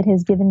family that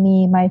has given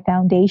me my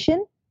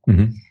foundation.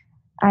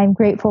 I'm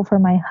grateful for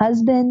my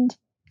husband,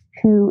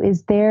 who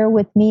is there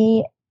with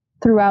me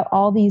throughout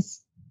all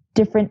these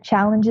different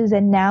challenges.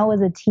 And now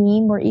as a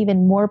team, we're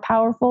even more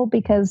powerful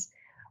because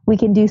we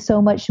can do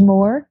so much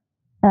more.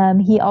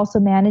 He also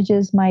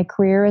manages my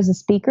career as a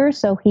speaker.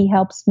 So he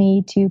helps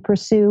me to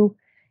pursue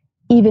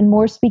even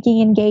more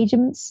speaking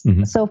engagements.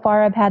 So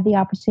far, I've had the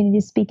opportunity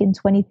to speak in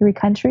 23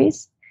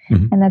 countries,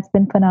 and that's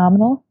been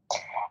phenomenal.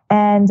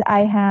 And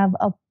I have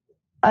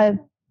a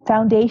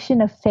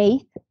foundation of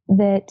faith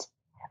that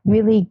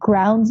really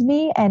grounds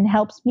me and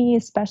helps me,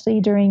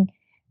 especially during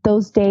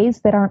those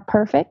days that aren't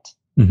perfect,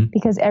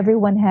 because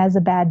everyone has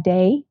a bad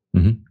day.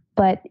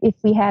 But if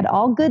we had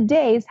all good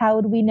days, how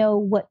would we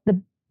know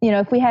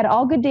if we had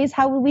all good days,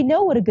 how would we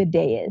know what a good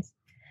day is?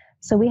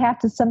 So we have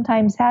to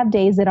sometimes have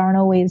days that aren't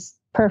always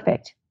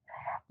perfect.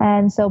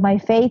 And so my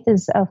faith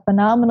is a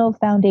phenomenal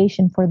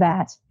foundation for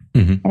that.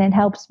 And it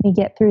helps me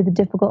get through the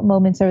difficult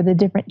moments or the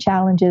different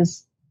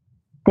challenges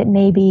that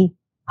may be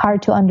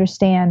hard to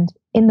understand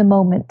in the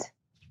moment.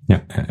 Yeah.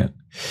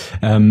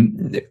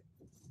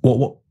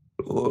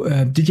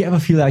 Did you ever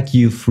feel like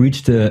you've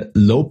reached a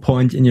low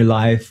point in your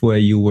life where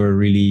you were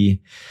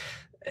really,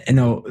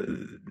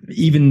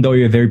 even though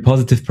you're a very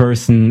positive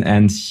person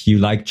and you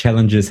like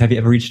challenges, have you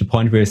ever reached a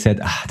point where you said,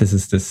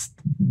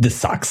 this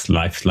sucks,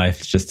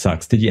 life just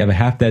sucks? Did you ever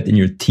have that in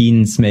your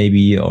teens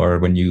maybe, or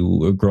when you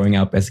were growing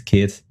up as a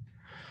kid?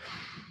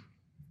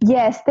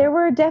 Yes, there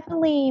were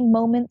definitely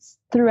moments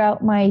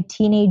throughout my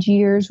teenage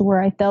years where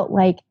I felt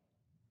like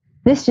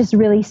this just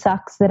really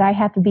sucks that I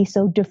have to be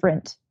so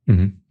different.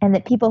 And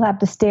that people have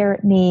to stare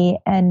at me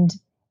and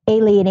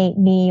alienate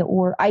me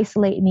or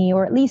isolate me,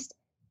 or at least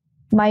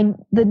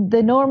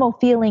the normal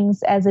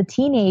feelings as a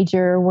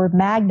teenager were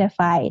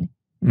magnified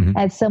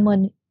as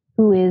someone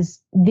who is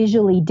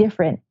visually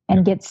different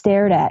and gets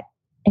stared at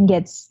and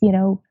gets,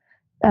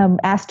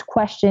 asked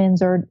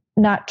questions or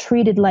not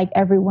treated like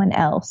everyone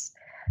else.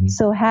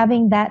 So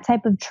having that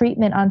type of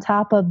treatment on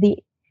top of the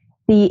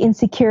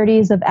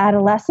insecurities of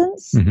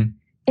adolescence,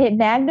 it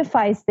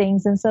magnifies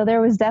things. And so there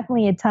was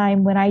definitely a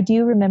time when I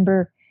do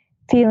remember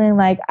feeling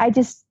like I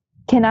just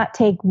cannot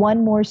take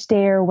one more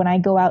stare when I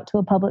go out to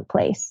a public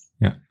place.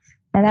 Yeah.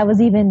 And that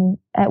was even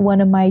at one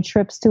of my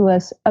trips to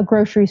a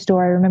grocery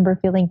store. I remember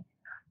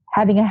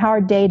having a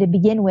hard day to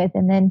begin with,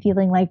 and then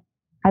feeling like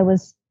I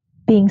was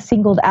being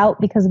singled out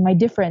because of my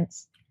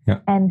difference,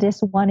 and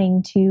just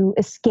wanting to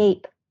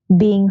escape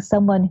being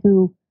someone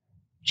who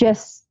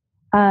just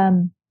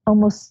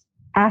almost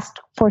asked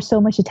for so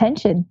much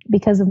attention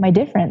because of my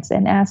difference,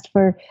 and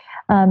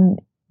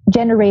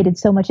generated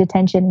so much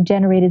attention,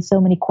 generated so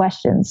many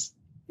questions.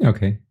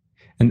 Okay.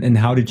 And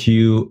how did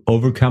you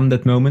overcome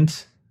that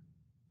moment?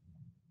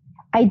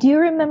 I do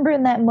remember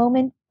in that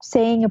moment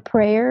saying a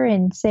prayer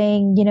and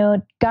saying,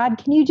 God,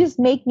 can you just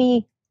make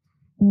me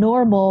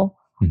normal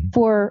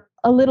for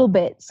a little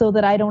bit so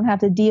that I don't have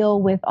to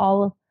deal with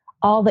all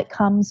that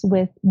comes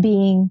with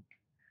being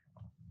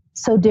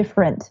so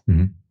different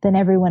than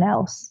everyone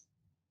else.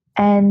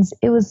 And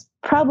it was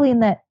probably in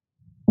that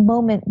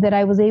moment that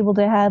I was able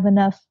to have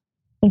enough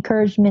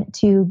encouragement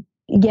to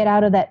get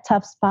out of that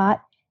tough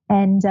spot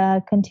and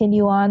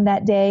continue on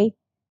that day.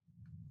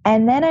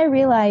 And then I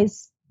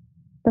realized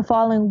the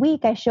following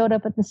week I showed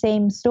up at the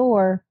same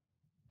store,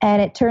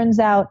 and it turns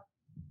out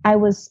I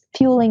was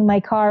fueling my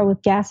car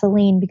with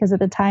gasoline because at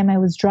the time I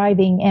was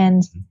driving,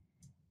 and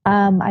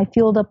I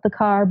fueled up the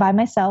car by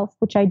myself,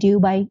 which I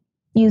do by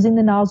using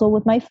the nozzle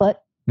with my foot.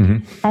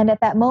 And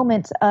at that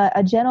moment,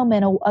 a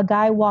gentleman, a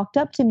guy walked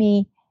up to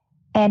me,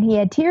 and he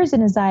had tears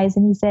in his eyes,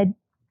 and he said,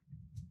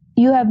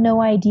 "You have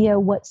no idea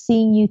what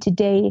seeing you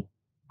today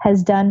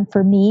has done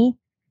for me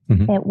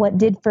and what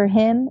did for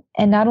him."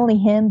 And not only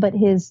him, but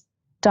his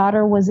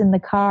daughter was in the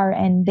car,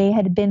 and they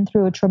had been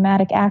through a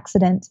traumatic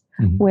accident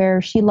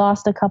where she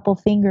lost a couple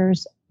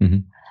fingers.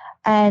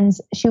 And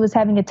she was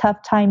having a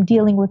tough time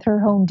dealing with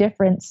her own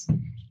difference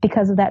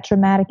because of that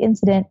traumatic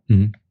incident.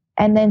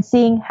 And then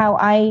seeing how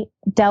I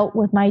dealt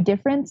with my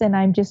difference, and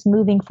I'm just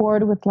moving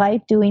forward with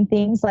life, doing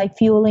things like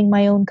fueling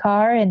my own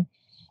car and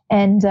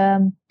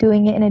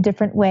doing it in a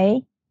different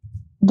way,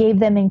 gave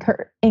them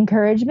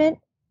encouragement.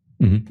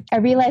 I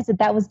realized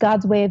that was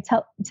God's way of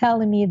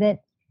telling me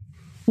that,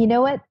 you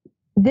know what,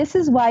 this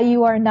is why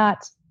you are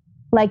not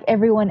like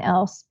everyone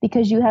else,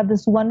 because you have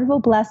this wonderful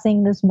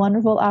blessing, this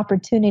wonderful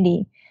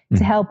opportunity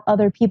to help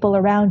other people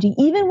around you.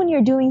 Even when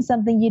you're doing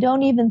something you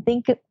don't even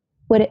think it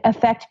would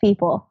affect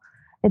people.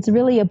 It's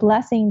really a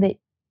blessing that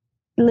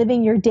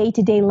living your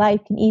day-to-day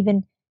life can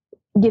even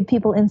give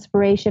people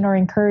inspiration or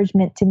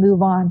encouragement to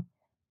move on.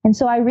 And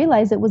so I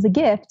realized it was a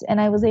gift,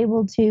 and I was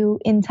able to,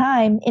 in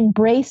time,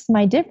 embrace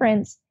my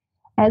difference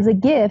as a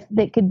gift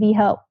that could be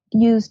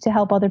used to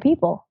help other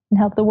people and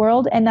help the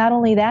world. And not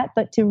only that,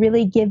 but to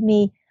really give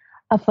me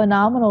a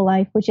phenomenal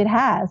life, which it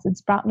has.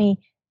 It's brought me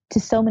to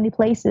so many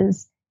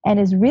places and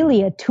is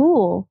really a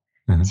tool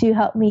to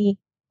help me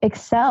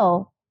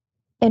excel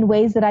in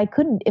ways that I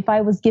couldn't if I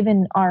was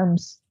given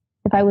arms,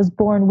 if I was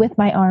born with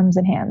my arms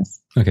and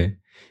hands. Okay.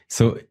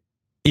 So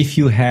if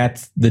you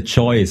had the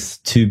choice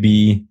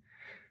to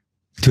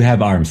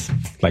have arms,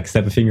 like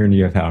snap a finger and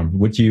you have an arm,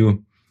 would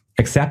you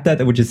accept that?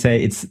 Or would you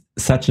say it's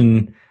such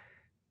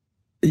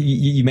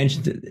you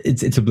mentioned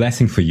it's a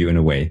blessing for you in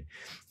a way.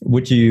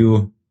 Would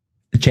you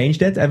change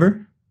that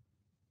ever?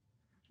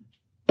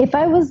 If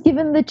I was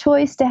given the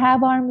choice to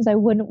have arms, I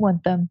wouldn't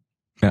want them,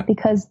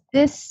 because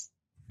this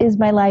is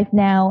my life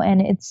now,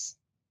 and it's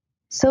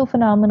so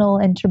phenomenal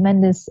and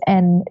tremendous,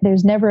 and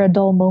there's never a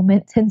dull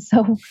moment. And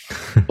so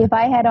if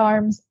I had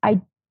arms,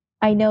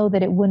 I know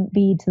that it wouldn't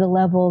be to the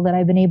level that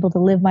I've been able to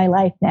live my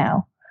life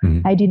now.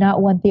 I do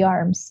not want the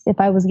arms if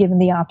I was given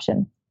the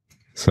option.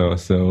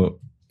 So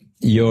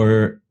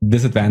your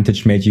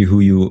disadvantage made you who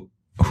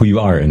you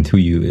are, and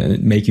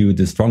make you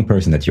the strong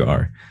person that you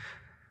are.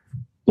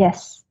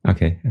 Yes.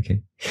 Okay.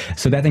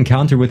 So that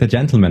encounter with a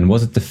gentleman,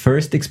 was it the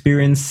first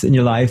experience in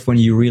your life when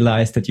you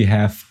realized that you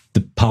have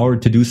the power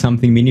to do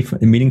something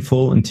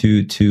meaningful and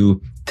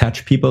to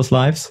touch people's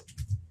lives?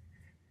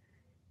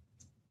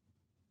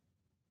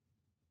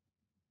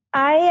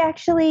 I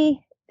actually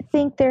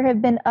think there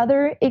have been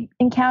other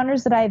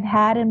encounters that I've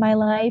had in my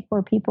life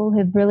where people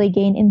have really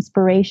gained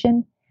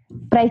inspiration.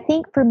 But I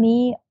think for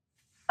me,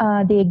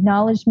 the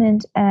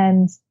acknowledgement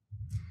and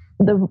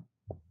the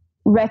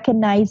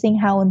recognizing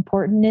how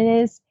important it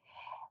is,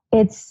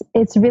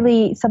 it's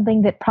really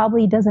something that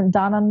probably doesn't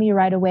dawn on me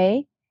right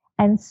away.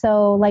 And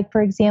so, like,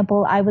 for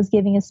example, I was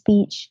giving a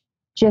speech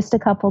just a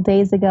couple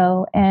days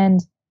ago,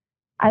 and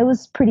I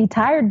was pretty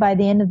tired by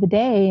the end of the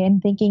day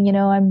and thinking,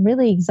 I'm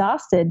really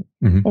exhausted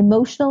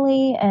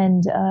emotionally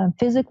and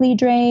physically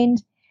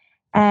drained.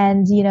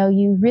 And,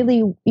 you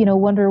really,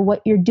 wonder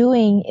what you're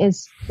doing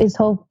is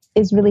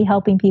really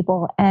helping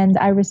people. And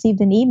I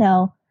received an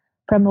email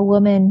from a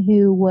woman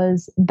who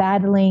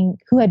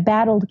had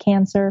battled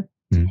cancer.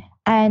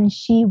 And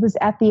she was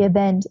at the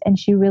event, and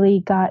she really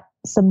got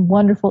some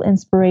wonderful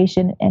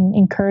inspiration and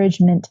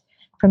encouragement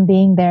from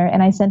being there.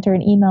 And I sent her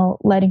an email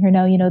letting her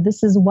know,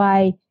 this is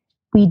why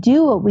we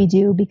do what we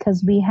do,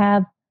 because we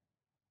have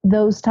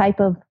those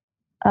type of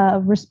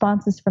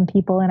responses from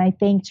people. And I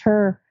thanked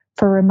her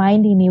for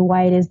reminding me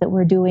why it is that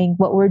we're doing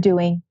what we're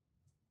doing.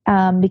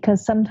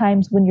 Because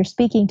sometimes when you're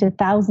speaking to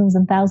thousands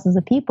and thousands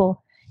of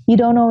people, you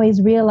don't always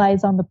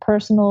realize on the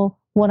personal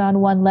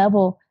one-on-one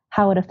level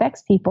how it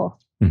affects people.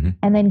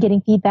 And then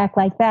getting feedback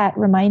like that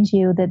reminds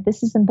you that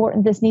this is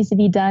important, this needs to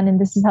be done,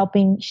 and this is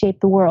helping shape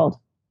the world.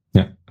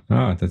 Yeah.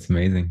 Oh, that's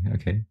amazing.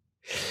 Okay.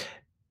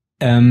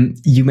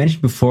 You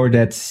mentioned before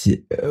that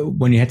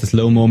when you had those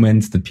low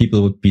moments that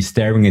people would be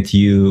staring at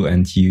you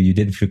and you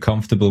didn't feel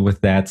comfortable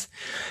with that.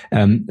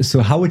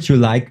 So how would you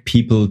like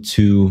people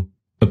to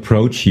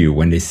approach you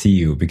when they see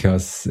you?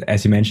 Because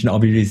as you mentioned,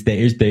 obviously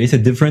there is a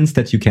difference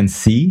that you can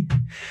see,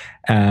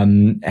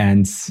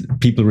 and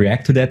people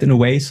react to that in a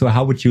way. So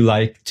how would you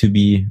like to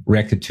be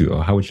reacted to,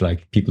 or how would you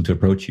like people to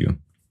approach you?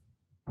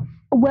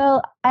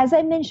 Well, as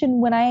I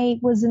mentioned, when I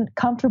wasn't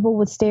comfortable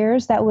with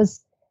stairs, that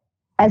was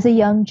as a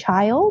young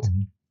child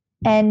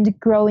and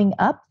growing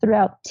up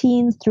throughout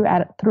teens,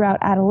 throughout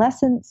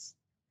adolescence.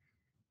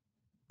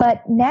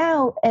 But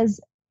now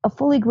as a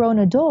fully grown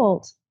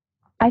adult,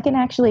 I can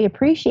actually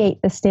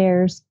appreciate the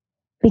stairs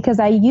because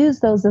I use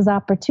those as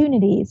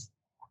opportunities.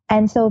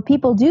 And so if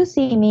people do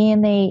see me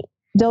and they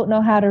don't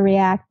know how to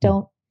react,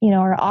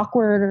 are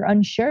awkward or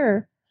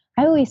unsure,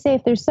 I always say,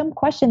 if there's some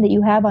question that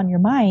you have on your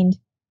mind,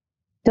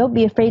 don't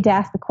be afraid to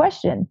ask the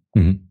question,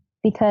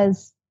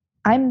 because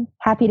I'm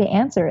happy to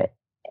answer it.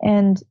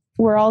 And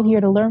we're all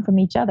here to learn from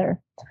each other.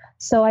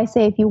 So I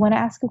say, if you want to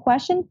ask a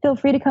question, feel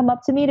free to come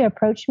up to me, to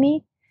approach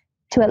me,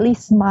 to at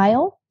least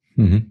smile,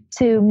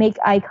 to make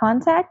eye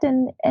contact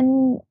and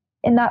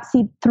not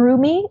see through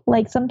me.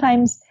 Like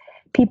sometimes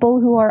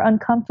people who are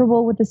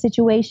uncomfortable with the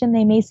situation,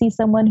 they may see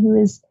someone who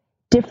is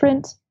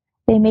different.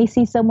 They may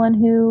see someone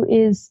who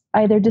is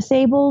either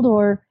disabled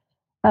or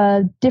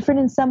different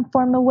in some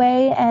form of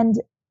way.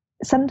 And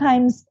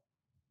sometimes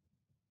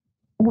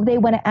they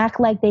want to act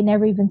like they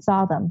never even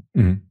saw them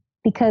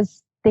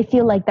because they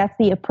feel like that's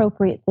the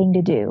appropriate thing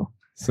to do.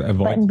 So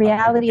but in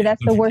reality,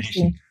 that's the worst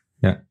thing.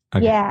 Yeah.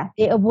 Okay. Yeah.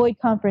 They avoid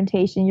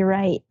confrontation. You're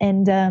right.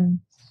 And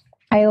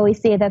I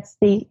always say that's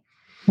the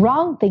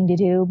wrong thing to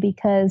do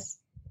because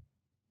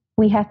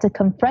we have to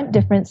confront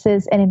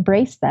differences and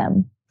embrace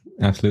them.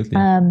 Absolutely.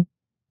 And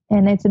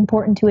it's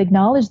important to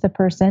acknowledge the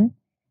person,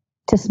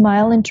 to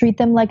smile and treat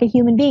them like a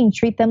human being,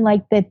 treat them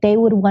like that they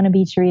would want to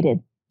be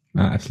treated.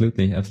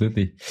 Absolutely.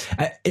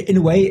 In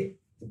a way,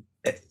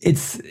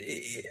 it's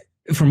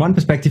from one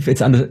perspective,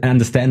 it's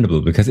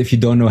understandable because if you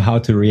don't know how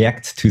to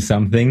react to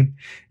something,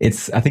 I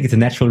think it's a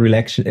natural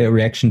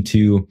reaction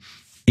to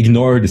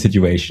ignore the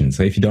situation.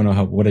 So if you don't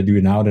know what I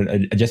do now,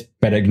 then I just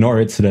better ignore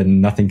it so that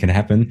nothing can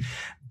happen.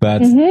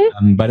 But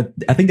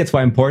I think that's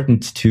why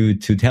important to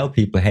tell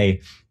people,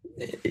 hey,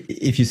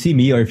 if you see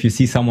me or if you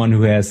see someone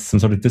who has some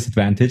sort of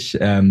disadvantage,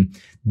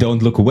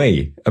 don't look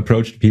away.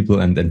 Approach people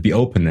and be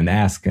open and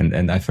ask.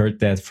 And I've heard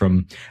that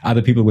from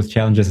other people with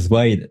challenges as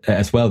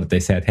well, that they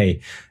said,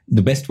 hey,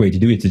 the best way to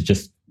do it is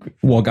just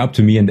walk up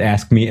to me and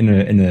ask me in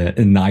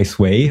a nice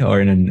way,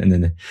 or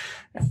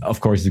of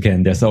course you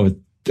can. There's always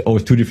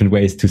two different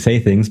ways to say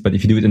things, but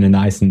if you do it in a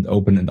nice and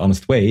open and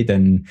honest way,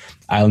 then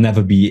I'll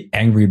never be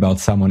angry about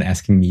someone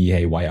asking me,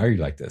 hey, why are you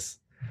like this?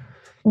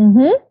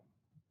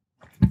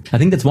 I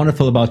think that's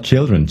wonderful about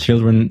children.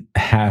 Children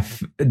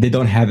they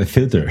don't have a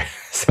filter.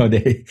 So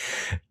they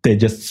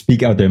just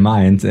speak out their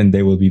minds, and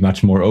they will be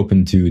much more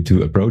open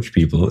to approach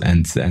people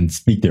and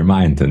speak their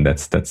mind. And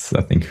that's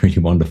I think really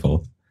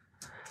wonderful.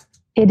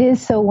 It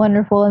is so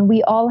wonderful. And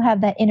we all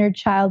have that inner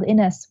child in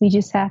us. We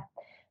just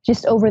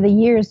over the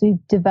years, we've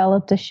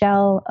developed a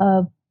shell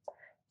of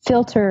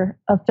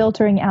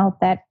filtering out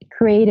that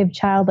creative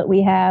child that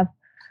we have.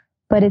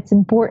 But it's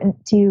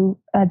important to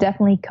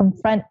definitely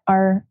confront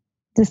our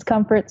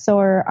discomforts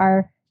or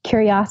our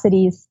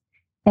curiosities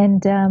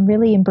and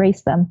really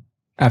embrace them.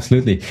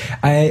 Absolutely.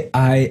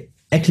 I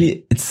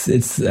actually, it's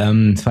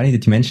funny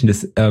that you mentioned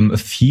this. A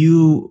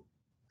few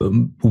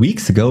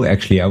weeks ago,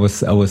 actually, I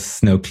was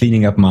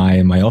cleaning up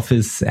my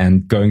office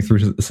and going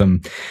through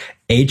some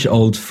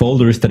age-old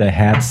folders that I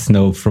had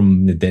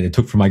that I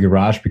took from my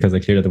garage because I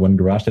cleared out the one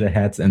garage that I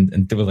had,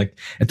 and there was like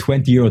a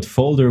 20-year-old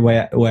folder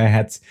where I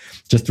had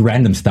just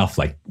random stuff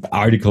like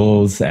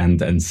articles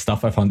and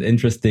stuff I found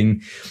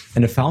interesting,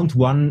 and I found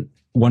one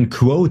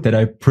quote that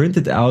I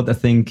printed out, I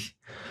think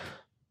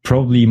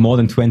probably more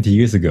than 20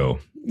 years ago.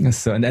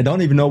 So, and I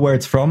don't even know where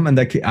it's from, and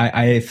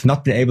I've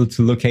not been able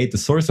to locate the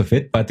source of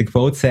it, but the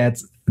quote said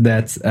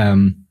that,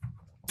 and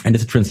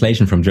it's a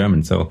translation from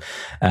German. So,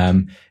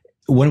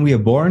 when we are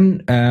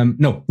born,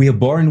 we are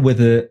born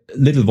with a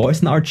little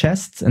voice in our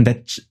chest, and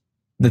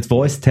that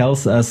voice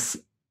tells us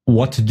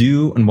what to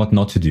do and what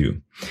not to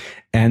do.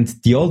 And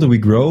the older we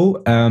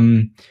grow,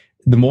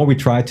 the more we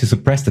try to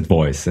suppress that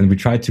voice, and we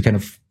try to kind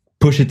of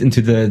push it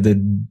into the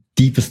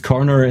deepest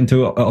corner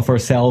of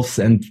ourselves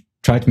and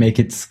try to make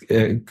it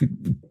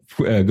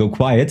go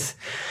quiet.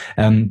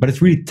 But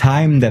it's really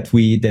time that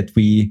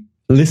we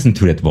listen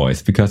to that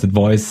voice, because that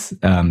voice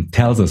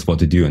tells us what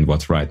to do and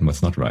what's right and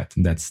what's not right.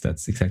 And that's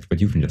exactly what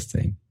you've been just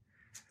saying.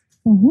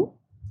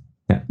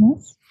 Yeah.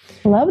 Yes.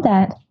 Love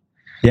that.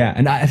 Yeah,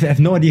 and I have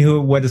no idea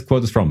where this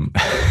quote is from.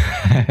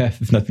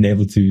 I've not been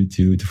able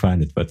to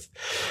find it, but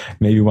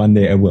maybe one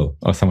day I will,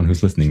 or someone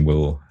who's listening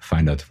will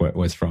find out where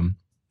it's from.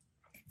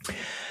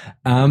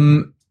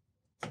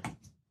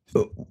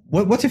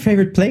 What's your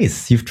favorite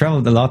place? You've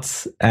traveled a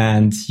lot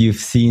and you've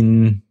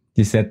seen,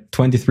 you said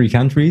 23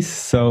 countries.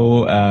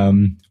 So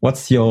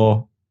what's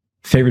your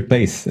favorite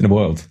place in the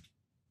world?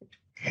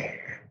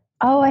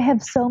 Oh, I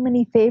have so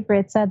many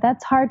favorites.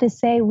 That's hard to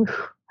say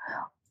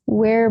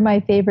where my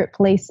favorite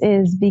place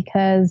is,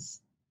 because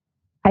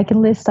I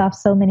can list off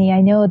so many.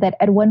 I know that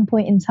at one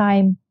point in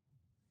time,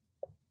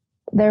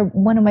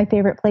 one of my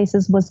favorite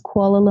places was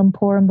Kuala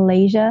Lumpur in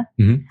Malaysia.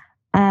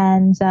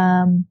 And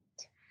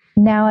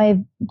now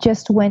I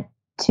just went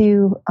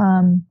to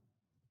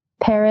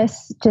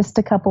Paris just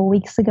a couple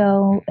weeks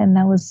ago, and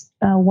that was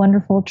a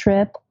wonderful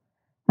trip.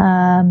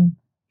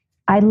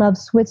 I love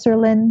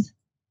Switzerland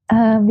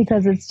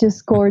because it's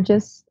just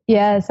gorgeous.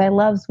 Yes, I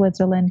love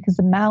Switzerland because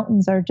the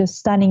mountains are just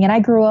stunning. And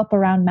I grew up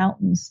around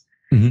mountains.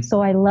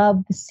 So I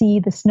love to see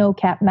the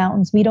snow-capped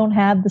mountains. We don't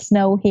have the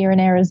snow here in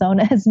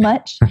Arizona as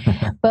much,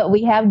 but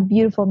we have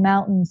beautiful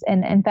mountains.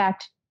 And in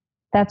fact,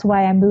 that's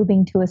why I'm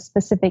moving to a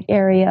specific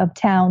area of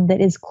town that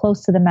is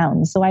close to the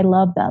mountains. So I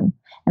love them.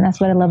 And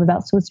that's what I love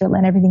about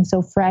Switzerland. Everything's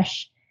so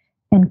fresh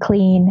and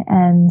clean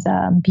and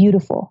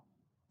beautiful.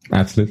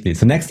 Absolutely.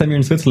 So next time you're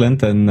in Switzerland,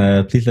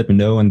 then please let me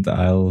know and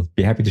I'll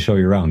be happy to show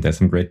you around. There's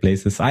some great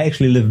places. I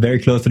actually live very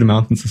close to the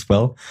mountains as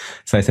well.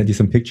 So I sent you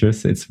some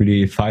pictures. It's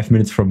really 5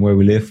 minutes from where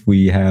we live.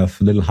 We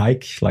have a little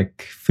hike,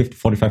 like 50,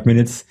 45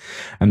 minutes.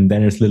 And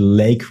then there's a little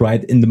lake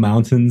right in the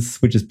mountains,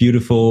 which is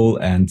beautiful.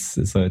 And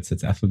so it's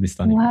absolutely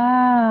stunning.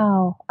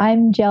 Wow.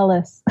 I'm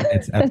jealous.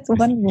 That's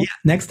wonderful. Yeah,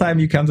 next time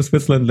you come to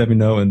Switzerland, let me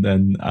know and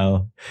then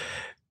I'll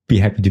be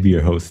happy to be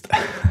your host.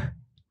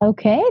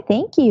 Okay.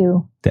 Thank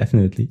you.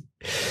 Definitely.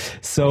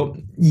 So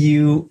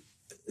you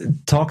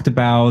talked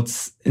about,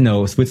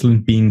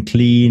 Switzerland being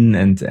clean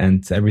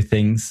and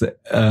everything. So,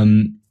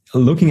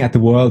 looking at the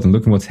world and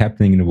looking what's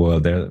happening in the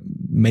world, there are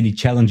many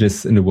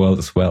challenges in the world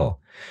as well.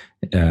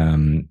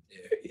 Are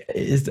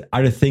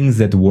there things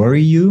that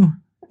worry you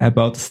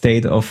about the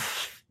state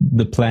of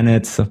the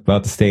planet,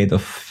 about the state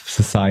of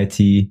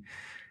society?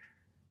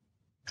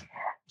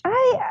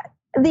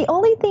 The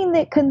only thing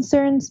that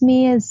concerns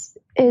me is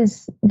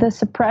the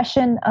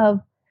suppression of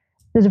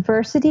the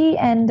diversity.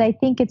 And I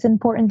think it's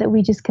important that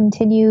we just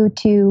continue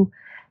to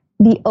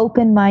be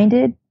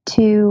open-minded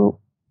to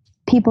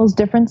people's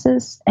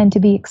differences and to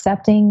be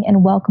accepting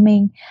and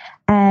welcoming.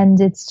 And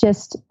it's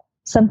just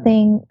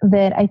something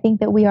that I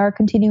think that we are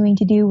continuing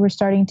to do. We're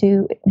starting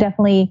to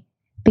definitely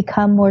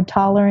become more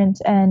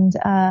tolerant and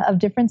of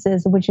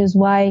differences, which is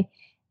why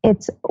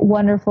it's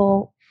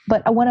wonderful.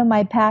 But one of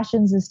my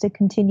passions is to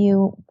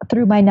continue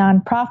through my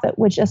nonprofit,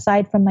 which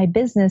aside from my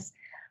business,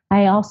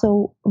 I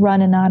also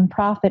run a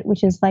nonprofit,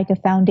 which is like a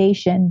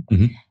foundation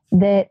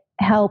that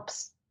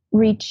helps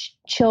reach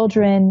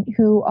children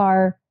who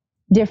are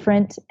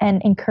different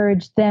and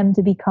encourage them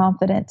to be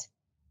confident.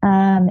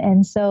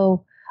 And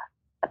so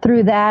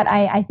through that,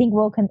 I think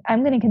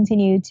I'm going to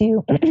continue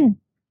to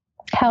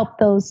help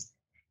those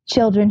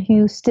children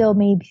who still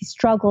may be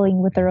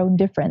struggling with their own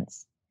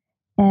difference.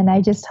 And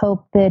I just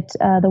hope that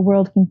the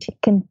world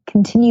can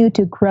continue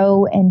to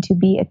grow and to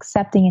be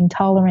accepting and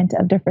tolerant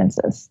of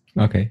differences.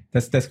 Okay,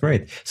 that's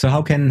great. So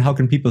how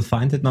can people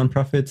find that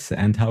nonprofit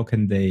and how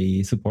can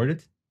they support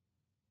it?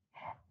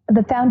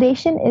 The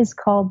foundation is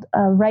called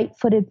Right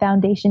Footed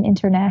Foundation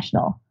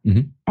International,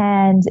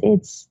 and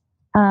it's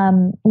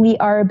we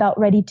are about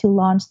ready to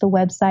launch the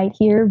website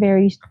here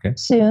very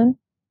soon.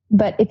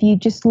 But if you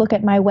just look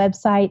at my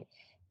website,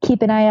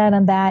 keep an eye out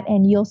on that,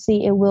 and you'll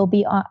see it will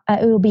be out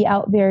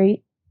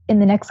in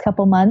the next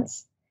couple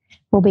months.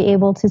 We'll be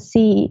able to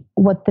see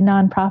what the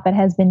nonprofit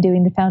has been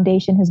doing, the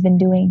foundation has been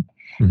doing,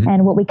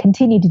 and what we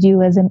continue to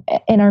do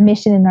in our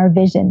mission and our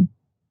vision.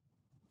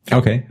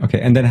 Okay.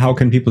 And then how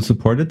can people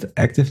support it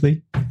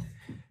actively?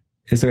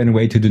 Is there any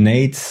way to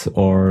donate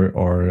or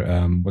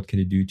what can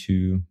you do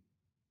to?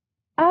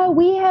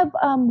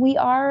 We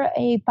are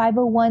a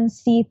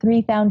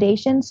 501c3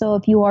 foundation. So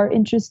if you are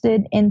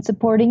interested in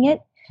supporting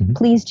it,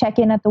 please check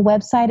in at the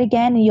website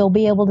again, and you'll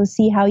be able to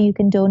see how you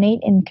can donate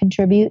and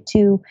contribute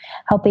to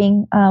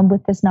helping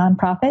with this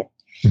nonprofit.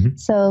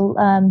 So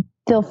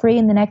feel free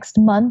in the next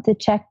month to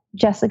check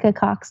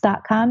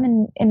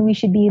jessicacox.com, and we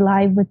should be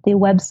live with the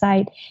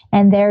website.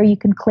 And there you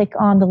can click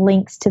on the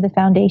links to the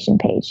foundation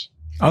page.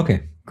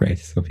 Okay, great.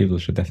 So people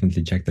should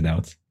definitely check that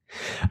out.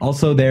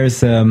 Also,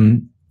 there's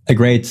a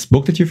great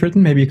book that you've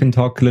written. Maybe you can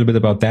talk a little bit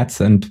about that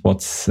and what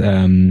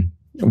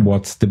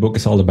the book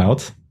is all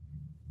about.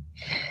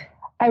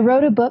 I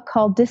wrote a book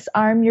called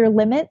Disarm Your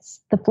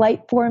Limits, the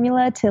flight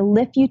formula to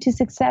lift you to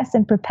success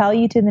and propel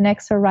you to the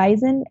next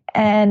horizon.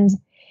 And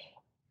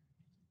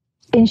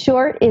in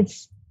short,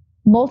 it's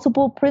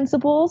multiple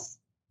principles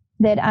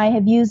that I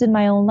have used in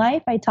my own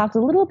life. I talked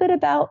a little bit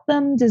about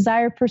them: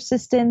 desire,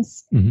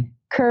 persistence,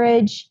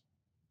 courage,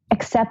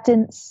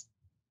 acceptance,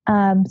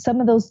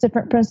 some of those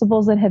different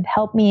principles that have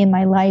helped me in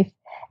my life.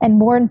 And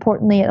more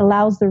importantly, it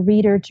allows the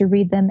reader to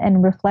read them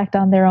and reflect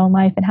on their own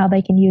life and how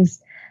they can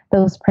use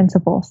those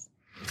principles.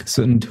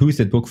 So, and who's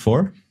that book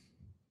for?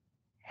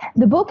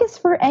 The book is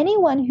for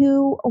anyone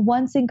who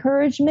wants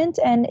encouragement,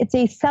 and it's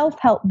a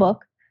self-help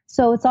book.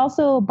 So it's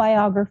also a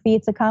biography.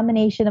 It's a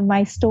combination of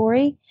my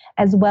story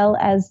as well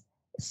as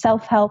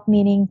self-help,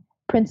 meaning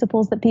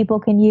principles that people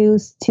can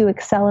use to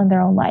excel in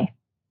their own life.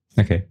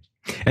 Okay.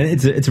 And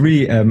it's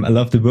really, I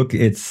love the book.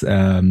 It's,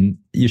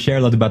 you share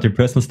a lot about your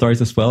personal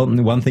stories as well.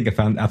 And one thing I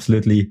found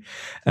absolutely,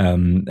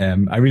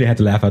 I really had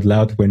to laugh out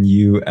loud when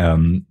you,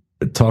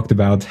 talked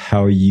about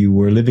how you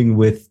were living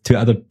with two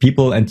other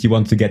people and you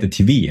want to get a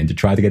TV and you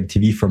try to get a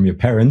TV from your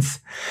parents.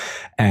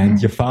 And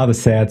your father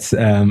said,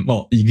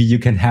 well, you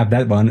can have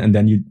that one. And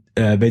then you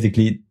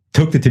basically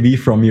took the TV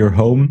from your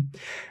home.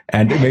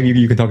 And maybe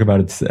you can talk about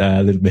it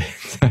a little bit.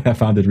 I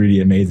found it really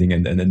amazing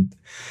and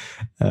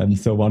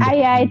so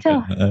wonderful.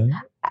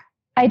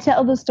 I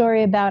tell the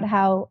story about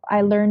how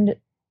I learned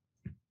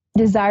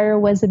desire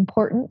was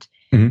important.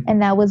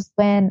 And that was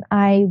when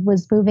I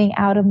was moving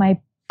out of my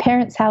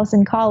parents' house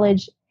in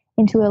college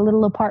into a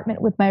little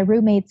apartment with my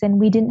roommates, and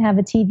we didn't have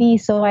a TV.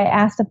 So I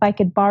asked if I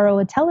could borrow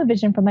a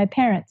television from my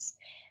parents.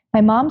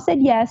 My mom said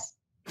yes,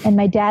 and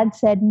my dad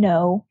said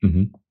no.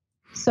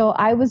 So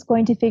I was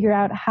going to figure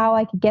out how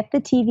I could get the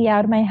TV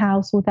out of my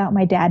house without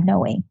my dad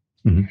knowing.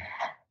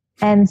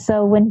 And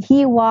so when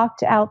he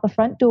walked out the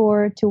front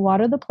door to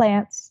water the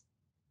plants,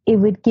 it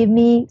would give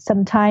me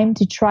some time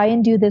to try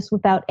and do this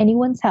without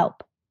anyone's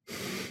help.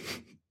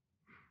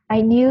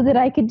 I knew that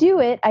I could do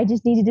it. I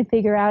just needed to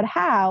figure out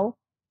how.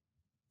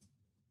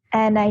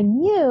 And I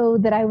knew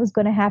that I was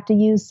going to have to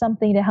use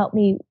something to help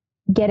me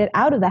get it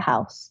out of the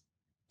house.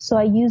 So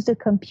I used a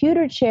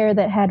computer chair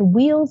that had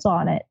wheels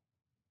on it,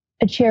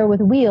 a chair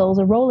with wheels,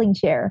 a rolling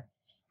chair.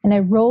 And I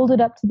rolled it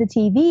up to the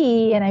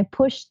TV and I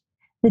pushed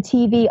the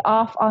TV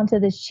off onto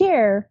this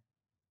chair.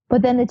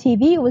 But then the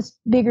TV was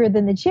bigger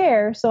than the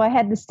chair. So I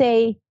had to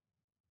stay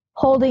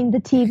holding the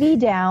TV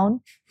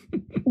down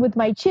with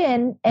my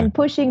chin and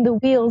pushing the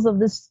wheels of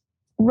this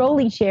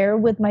rolling chair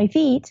with my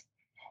feet,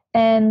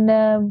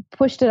 and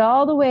pushed it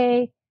all the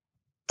way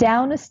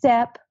down a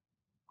step,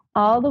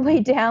 all the way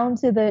down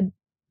to the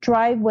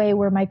driveway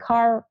where my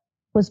car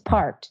was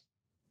parked.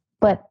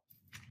 But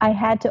I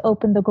had to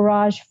open the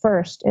garage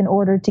first in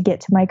order to get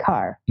to my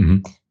car.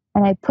 Mm-hmm.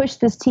 And I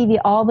pushed this TV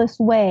all this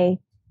way,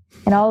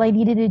 and all I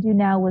needed to do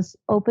now was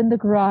open the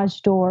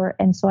garage door.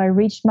 And so I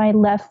reached my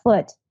left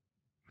foot,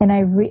 and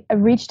I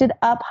reached it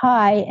up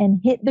high and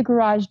hit the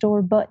garage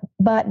door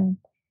button.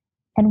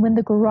 And when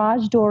the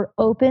garage door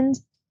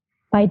opened,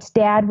 my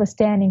dad was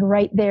standing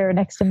right there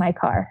next to my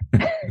car.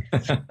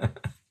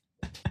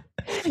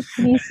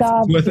 He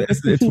saw.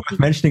 It's worth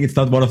mentioning it's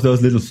not one of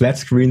those little flat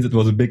screens. It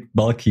was a big,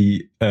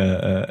 bulky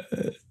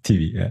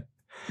TV. Yeah.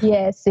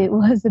 Yes, it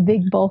was a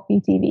big,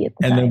 bulky TV at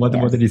the time. And then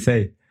what did he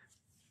say?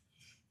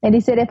 And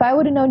he said, if I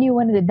would have known you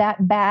wanted it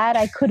that bad,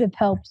 I could have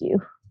helped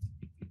you.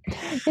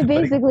 And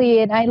basically,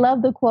 and I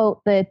love the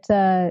quote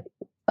that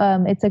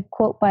it's a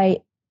quote by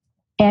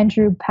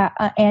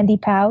Andy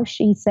Pausch.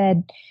 He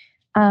said,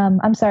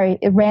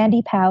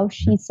 Randy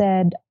Pausch. He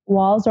said,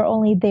 walls are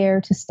only there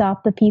to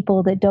stop the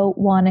people that don't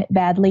want it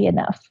badly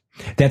enough.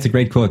 That's a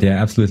great quote. Yeah, I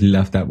absolutely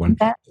love that one.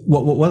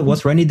 What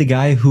was Randy the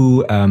guy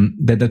who,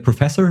 that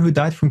professor who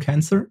died from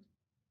cancer?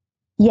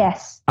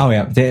 Yes. Oh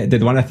yeah, the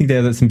one. I think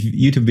there are some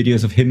YouTube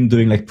videos of him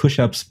doing like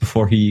push-ups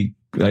before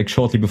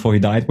shortly before he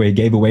died, where he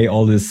gave away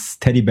all his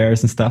teddy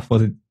bears and stuff.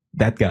 Was it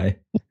that guy?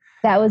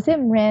 That was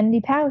him,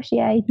 Randy Pausch.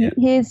 Yeah.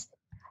 His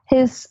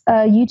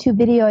YouTube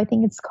video, I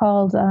think it's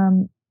called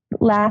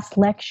Last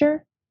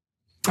Lecture.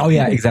 Oh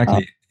yeah,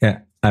 exactly. Yeah,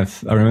 I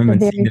remember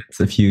seeing it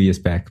a few years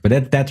back.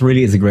 But that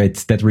really is a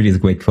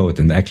great quote,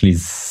 and actually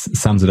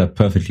sums it up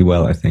perfectly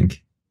well, I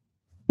think.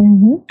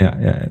 Mm-hmm.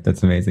 Yeah,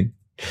 that's amazing.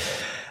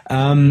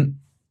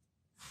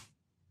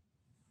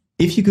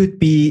 If you could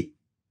be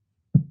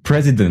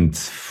president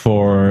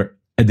for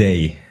a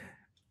day,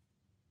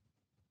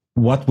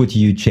 what would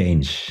you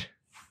change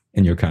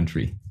in your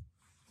country?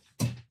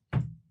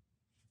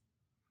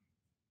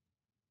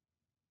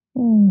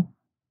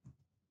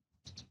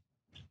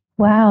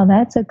 Wow,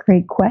 that's a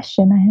great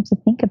question. I have to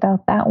think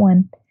about that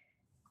one,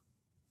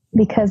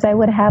 because I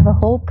would have a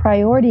whole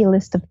priority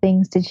list of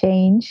things to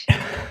change.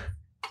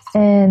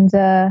 And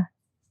I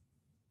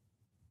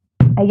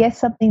guess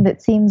something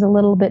that seems a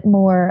little bit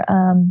more,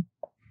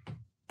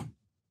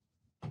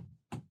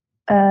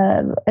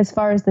 as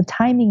far as the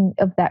timing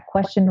of that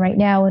question right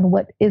now and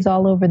what is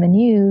all over the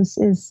news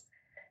is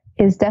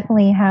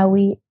definitely how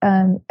we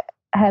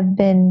have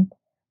been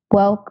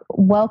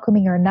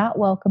welcoming or not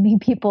welcoming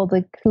people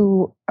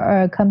who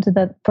come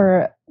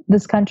for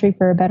this country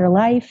for a better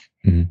life.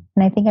 Mm-hmm.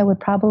 And I think I would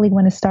probably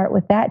want to start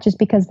with that, just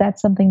because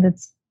that's something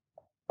that's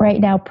right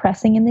now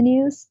pressing in the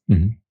news.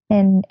 Mm-hmm.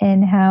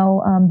 And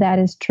how that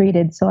is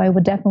treated. So I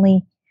would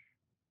definitely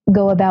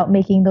go about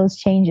making those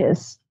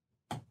changes.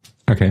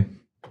 Okay.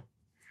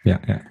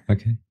 Yeah.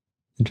 Okay.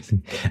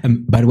 Interesting.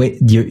 By the way,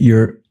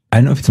 your I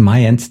don't know if it's on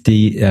my end,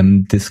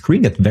 the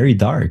screen got very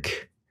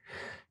dark.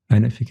 I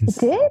don't know if you can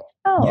see. It did?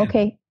 Oh, yeah.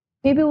 Okay.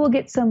 Maybe we'll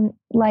get some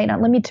light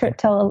on. Let me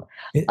tell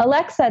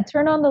Alexa,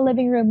 turn on the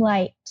living room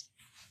light.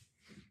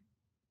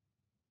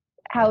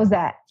 How's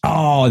that?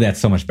 Oh, that's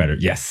so much better.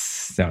 Yes.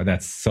 So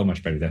that's so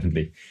much better,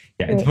 definitely.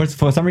 Yeah, it was,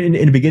 for some reason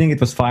in the beginning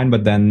it was fine,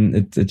 but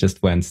then it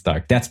just went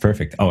dark. That's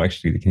perfect. Oh,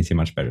 actually, you can see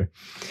much better.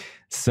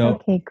 So,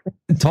 okay,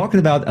 great. Talking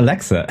about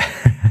Alexa,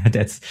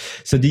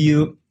 so do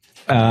you,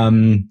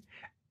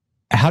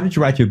 how did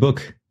you write your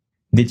book?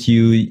 Did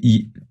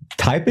you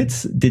type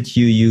it? Did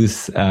you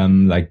use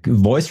like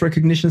voice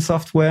recognition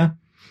software?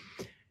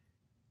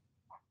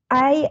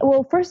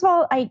 Well, first of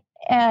all,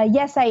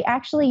 yes, I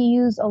actually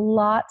use a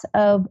lot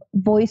of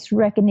voice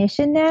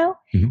recognition now.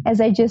 Mm-hmm. As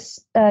I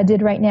just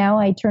did right now,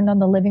 I turned on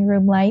the living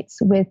room lights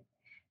with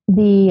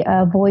the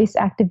voice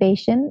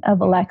activation of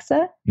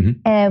Alexa. Mm-hmm.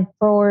 And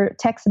for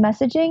text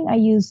messaging, I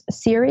use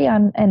Siri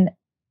on an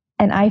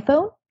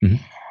iPhone. Mm-hmm.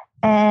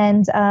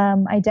 And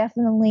I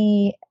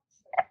definitely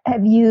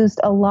have used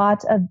a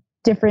lot of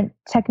different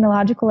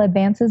technological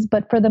advances.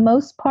 But for the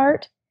most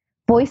part,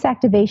 voice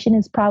activation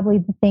is probably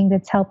the thing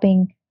that's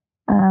helping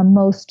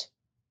most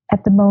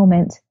at the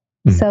moment.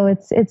 Mm-hmm. So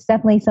it's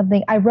definitely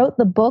something. I wrote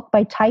the book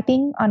by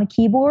typing on a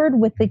keyboard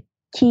with the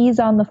keys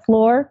on the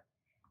floor,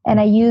 and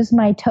I use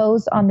my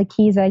toes on the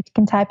keys. I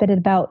can type it at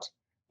about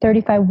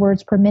 35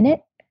 words per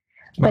minute.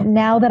 But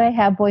now that I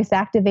have voice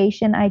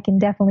activation, I can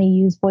definitely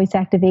use voice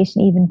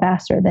activation even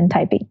faster than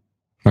typing.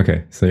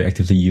 Okay, so you're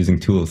actively using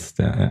tools.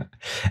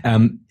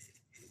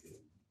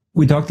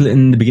 We talked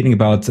in the beginning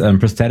about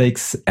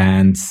prosthetics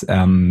and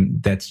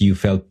that you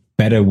felt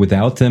better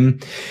without them.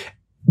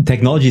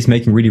 Technology is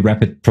making really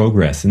rapid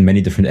progress in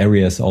many different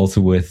areas, also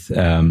with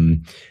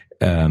new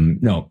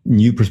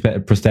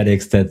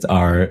prosthetics that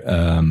are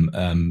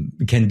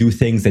can do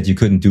things that you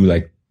couldn't do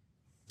like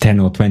 10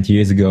 or 20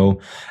 years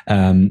ago.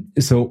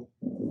 So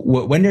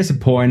when there's a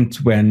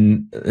point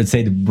when, let's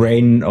say,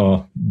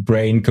 the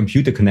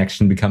brain-computer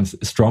connection becomes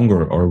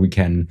stronger, or we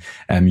can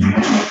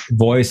use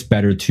voice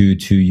better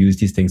to use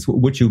these things,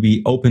 would you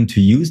be open to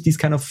use these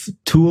kind of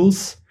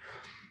tools?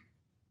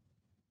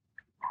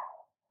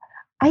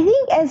 I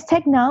think as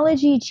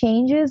technology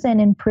changes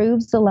and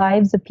improves the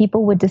lives of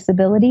people with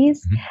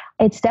disabilities,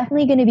 it's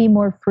definitely going to be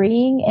more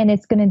freeing, and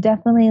it's going to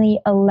definitely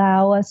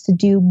allow us to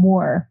do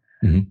more.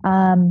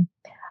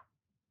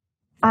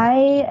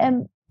 I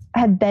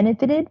have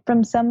benefited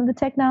from some of the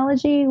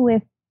technology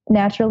with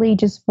naturally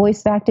just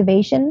voice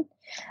activation.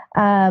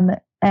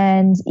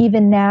 And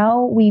even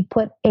now we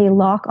put a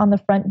lock on the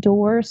front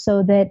door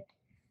so that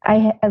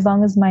as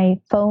long as my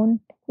phone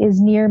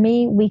is near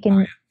me, we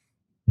can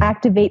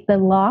activate the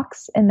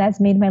locks, and that's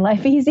made my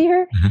life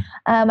easier.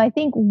 I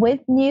think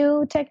with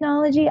new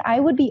technology, I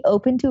would be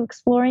open to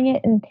exploring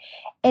it.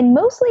 And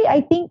mostly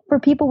I think for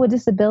people with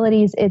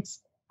disabilities,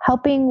 it's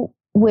helping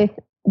with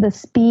the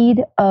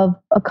speed of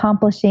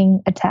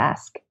accomplishing a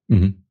task.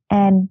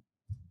 And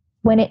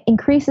when it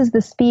increases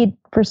the speed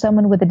for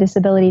someone with a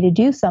disability to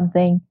do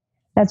something,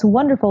 that's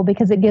wonderful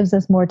because it gives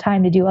us more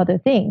time to do other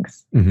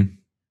things.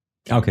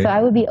 Okay. So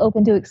I would be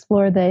open to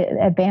explore the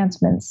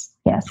advancements.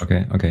 Yes.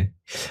 Okay.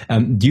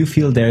 Do you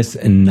feel there's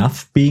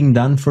enough being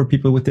done for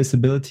people with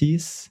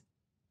disabilities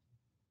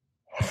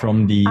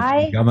from the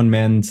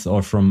government,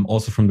 or from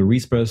the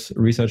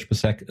research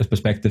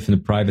perspective in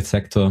the private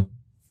sector?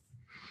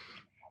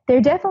 There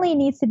definitely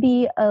needs to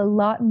be a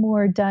lot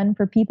more done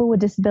for people with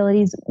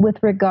disabilities with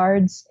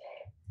regards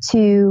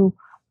to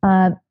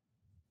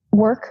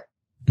work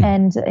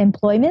and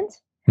employment.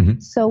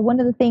 So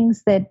one of the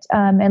things that,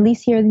 at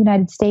least here in the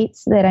United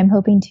States, that I'm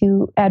hoping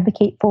to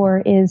advocate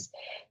for is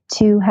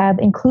to have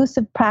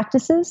inclusive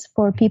practices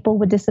for people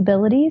with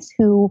disabilities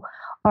who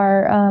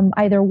are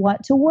either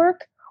want to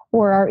work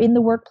or are in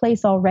the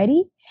workplace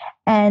already.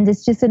 And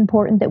it's just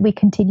important that we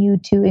continue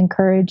to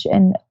encourage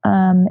and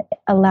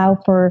allow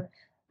for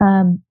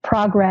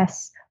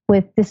progress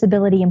with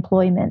disability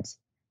employment,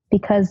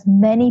 because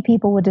many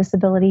people with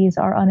disabilities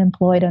are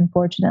unemployed,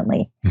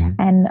 unfortunately.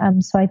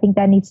 And so I think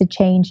that needs to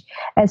change.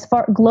 As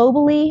far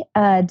globally,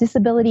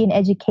 disability in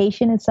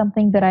education is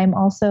something that I'm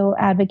also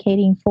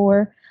advocating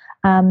for.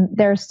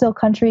 There are still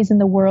countries in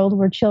the world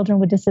where children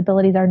with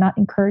disabilities are not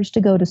encouraged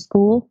to go to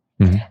school.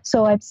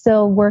 So I'm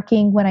still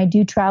working, when I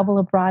do travel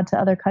abroad to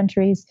other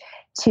countries,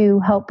 to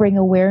help bring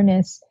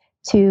awareness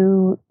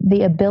to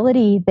the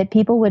ability that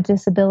people with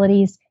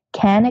disabilities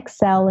can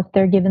excel if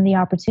they're given the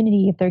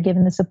opportunity, if they're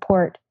given the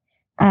support,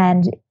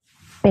 and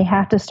they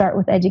have to start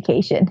with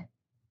education.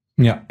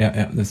 Yeah,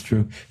 that's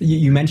true.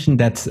 You mentioned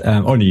that,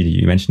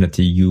 you mentioned that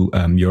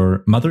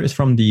your mother is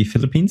from the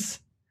Philippines.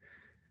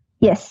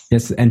 Yes.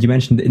 And you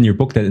mentioned in your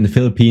book that in the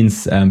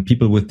Philippines,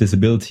 people with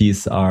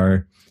disabilities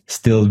are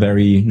still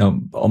very,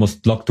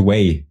 almost locked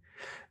away,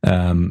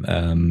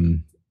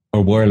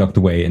 or were locked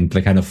away, and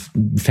the kind of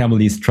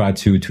families try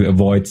to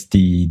avoid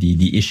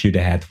the issue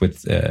they had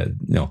with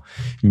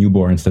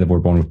newborns that were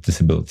born with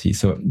disability.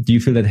 So do you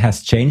feel that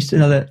has changed in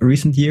the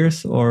recent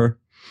years, or?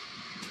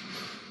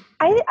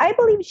 I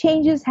believe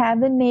changes have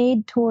been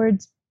made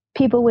towards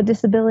people with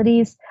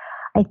disabilities.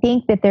 I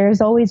think that there's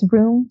always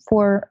room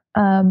for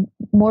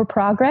more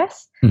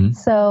progress.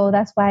 So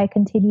that's why I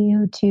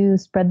continue to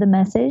spread the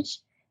message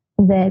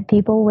that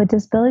people with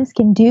disabilities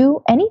can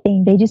do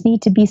anything. They just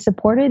need to be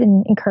supported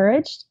and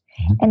encouraged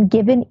and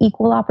given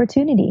equal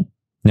opportunity.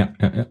 Yeah.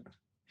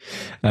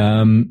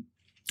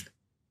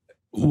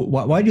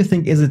 Why do you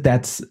think is it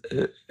that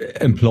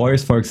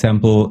employers, for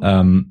example,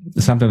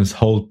 sometimes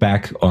hold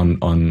back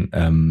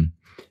on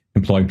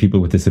employing people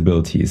with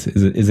disabilities?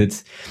 Is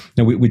it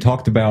we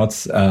talked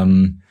about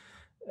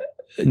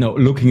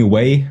looking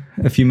away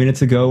a few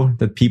minutes ago,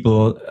 that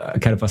people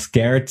kind of are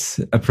scared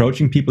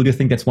approaching people. Do you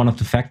think that's one of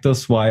the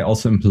factors why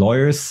also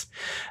employers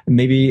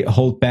maybe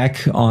hold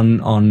back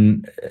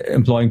on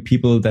employing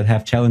people that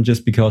have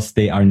challenges, because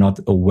they are not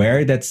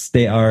aware that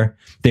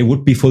they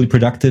would be fully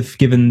productive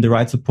given the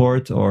right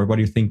support? Or what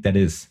do you think that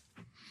is?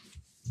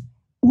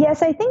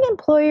 Yes, I think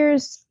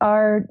employers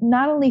are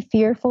not only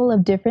fearful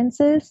of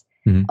differences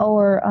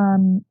or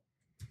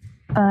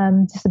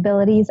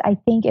disabilities. I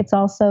think it's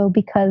also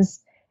because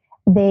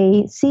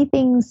they see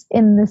things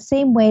in the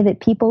same way that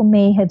people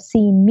may have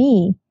seen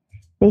me.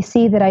 They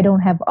see that I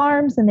don't have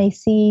arms, and they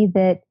see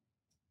that,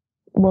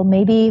 well,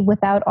 maybe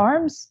without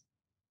arms,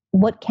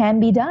 what can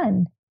be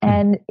done?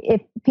 And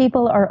if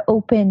people are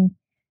open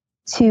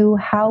to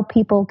how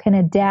people can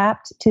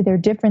adapt to their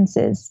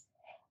differences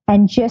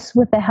And just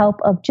with the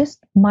help of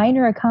just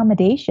minor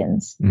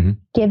accommodations,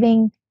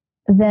 giving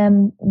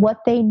them what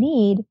they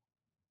need,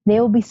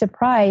 they will be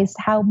surprised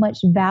how much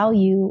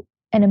value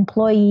an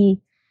employee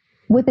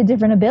with a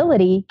different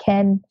ability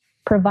can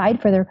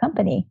provide for their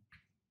company.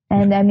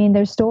 And I mean,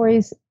 there's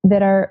stories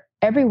that are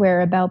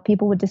everywhere about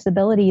people with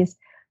disabilities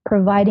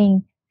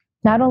providing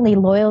not only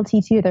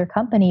loyalty to their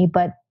company,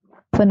 but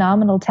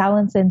phenomenal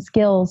talents and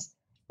skills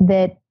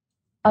that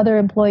other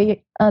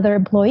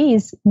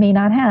employees may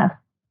not have.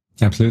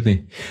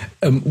 Absolutely.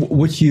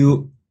 Would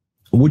you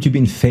be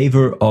in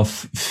favor of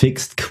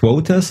fixed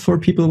quotas for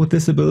people with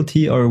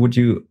disability, or would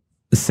you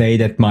say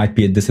that might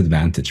be a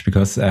disadvantage?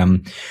 Because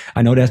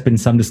I know there's been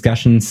some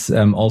discussions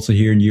also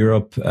here in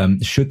Europe.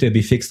 Should there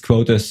be fixed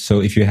quotas?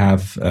 So if you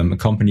have a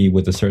company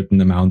with a certain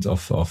amount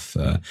of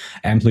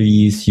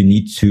employees, you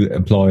need to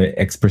employ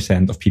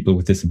X% of people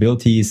with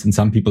disabilities. And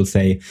some people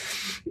say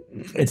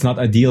it's not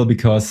ideal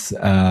because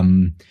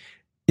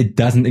it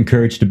doesn't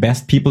encourage the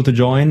best people to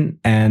join,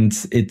 and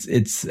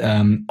it's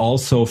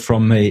also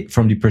from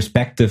the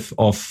perspective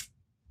of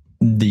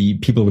the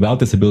people without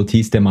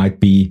disabilities, there might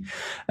be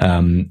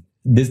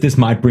this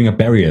might bring up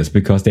barriers,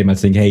 because they might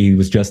think, hey,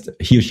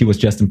 he or she was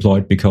just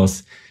employed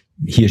because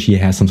he or she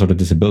has some sort of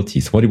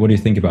disabilities. What do you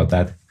think about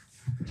that?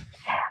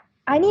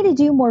 I need to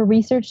do more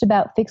research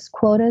about fixed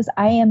quotas.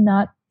 I am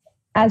not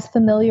as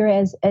familiar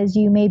as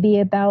you may be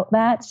about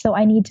that, so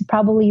I need to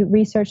probably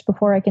research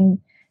before I can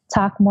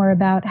talk more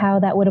about how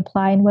that would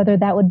apply and whether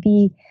that would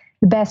be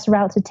the best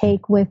route to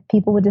take with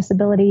people with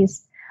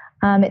disabilities.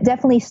 It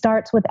definitely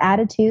starts with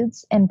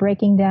attitudes and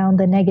breaking down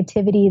the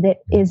negativity that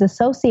is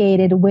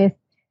associated with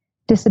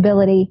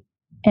disability.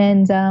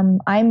 And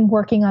I'm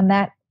working on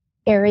that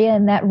area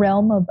and that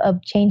realm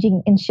of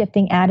changing and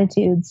shifting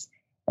attitudes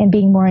and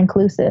being more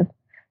inclusive.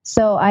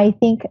 So I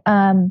think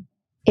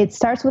it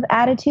starts with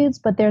attitudes,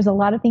 but there's a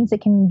lot of things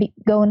that can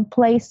go in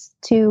place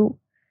to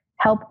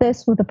help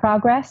this with the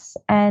progress.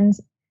 And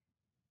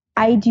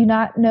I do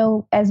not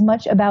know as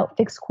much about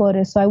fixed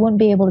quotas, so I wouldn't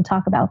be able to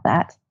talk about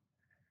that.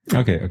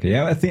 Okay.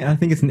 Yeah, I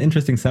think it's an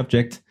interesting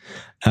subject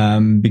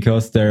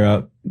because there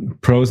are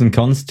pros and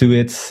cons to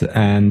it,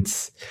 and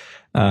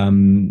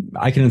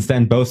I can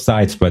understand both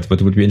sides. But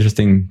it would be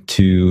interesting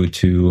to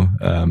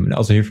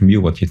also hear from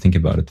you what you think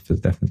about it.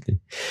 Definitely.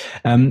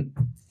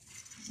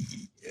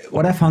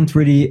 What I found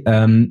really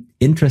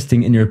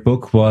interesting in your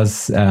book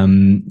was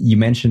you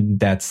mentioned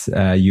that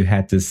you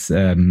had this,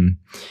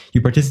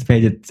 you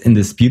participated in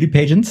this beauty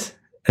pageant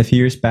a few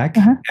years back,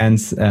 and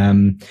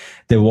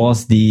there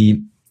was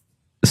the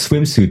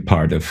swimsuit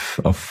part of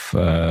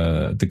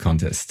the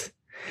contest,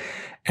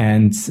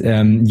 and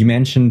you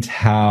mentioned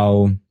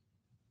how.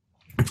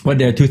 Well,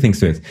 there are two things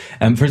to it.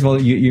 First of all,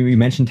 you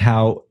mentioned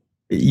how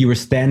you were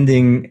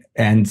standing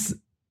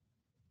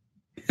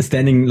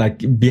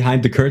like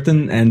behind the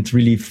curtain and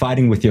really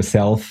fighting with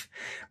yourself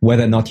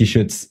whether or not you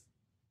should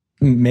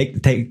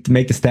make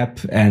a step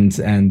and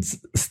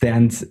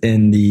stand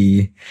in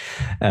the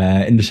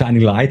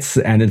shining lights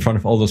and in front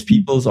of all those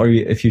people, or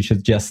if you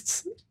should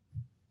just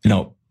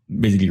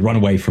basically run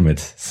away from it.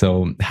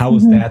 So how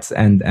was that,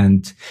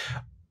 and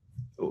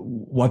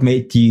what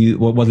led you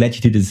to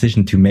the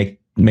decision to make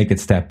it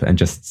step and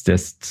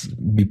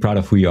just be proud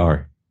of who you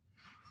are?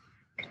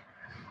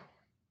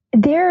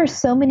 There are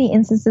so many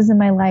instances in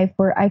my life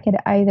where I could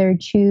either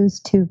choose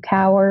to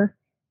cower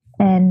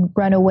and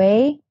run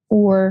away,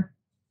 or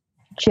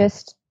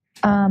just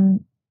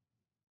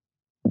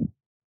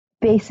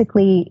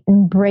basically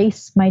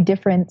embrace my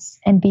difference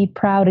and be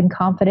proud and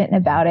confident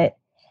about it.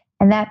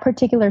 And that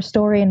particular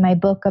story in my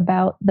book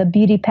about the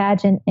beauty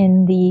pageant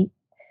in the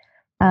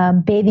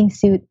bathing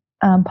suit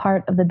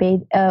part of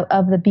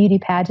the beauty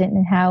pageant,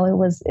 and how it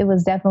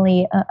was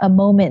definitely a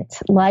moment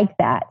like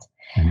that.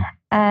 Mm-hmm.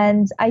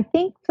 And I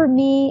think for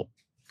me,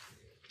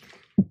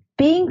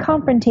 being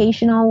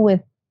confrontational with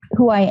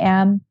who I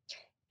am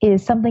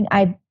is something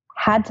I've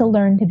had to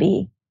learn to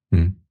be.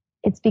 Mm.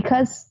 It's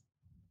because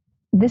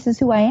this is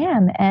who I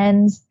am,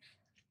 and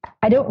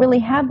I don't really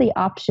have the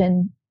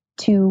option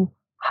to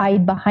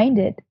hide behind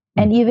it.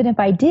 And even if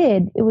I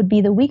did, it would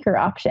be the weaker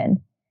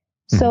option.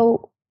 Mm.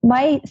 So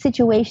my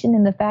situation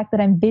and the fact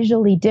that I'm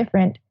visually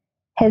different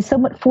has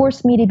somewhat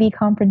forced me to be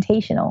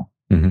confrontational.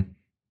 Mm-hmm.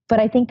 But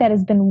I think that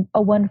has been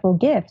a wonderful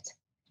gift,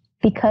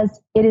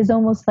 because it has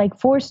almost like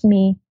forced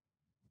me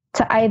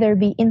to either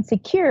be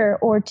insecure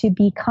or to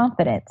be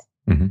confident.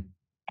 Mm-hmm.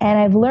 And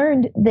I've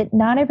learned that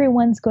not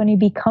everyone's going to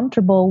be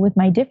comfortable with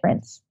my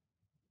difference,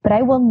 but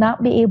I will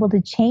not be able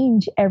to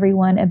change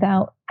everyone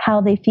about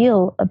how they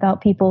feel about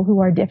people who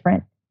are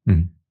different.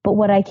 Mm-hmm. But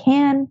what I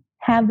can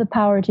have the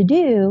power to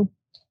do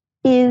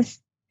is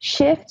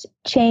shift,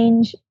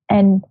 change,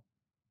 and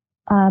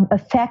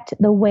affect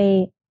the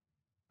way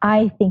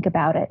I think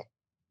about it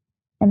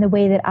and the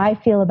way that I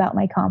feel about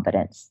my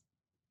confidence.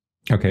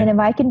 Okay. And if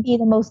I can be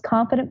the most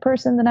confident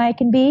person that I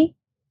can be,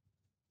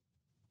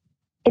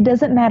 it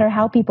doesn't matter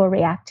how people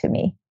react to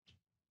me.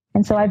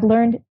 And so I've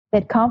learned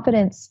that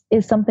confidence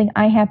is something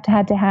I had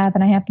to have,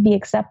 and I have to be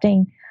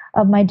accepting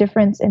of my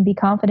difference and be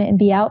confident and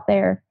be out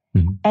there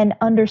and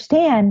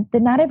understand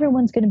that not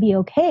everyone's going to be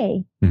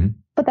okay,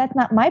 but that's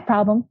not my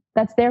problem.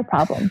 That's their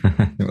problem.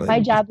 My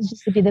job is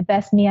just to be the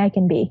best me I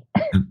can be.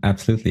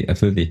 Absolutely.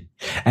 Absolutely.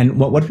 And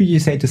what would you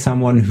say to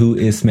someone who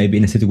is maybe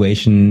in a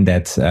situation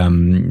that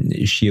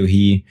she or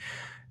he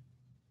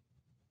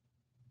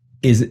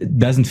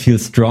doesn't feel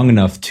strong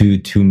enough to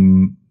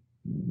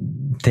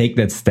take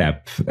that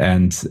step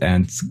and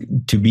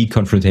to be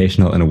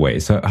confrontational in a way?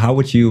 So how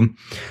would you,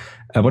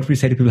 what would you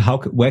say to people?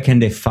 Where can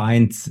they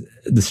find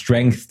the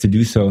strength to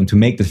do so and to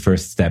make the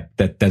first step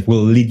that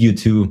will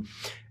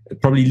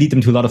probably lead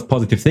them to a lot of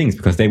positive things,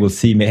 because they will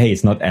see, hey,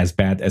 it's not as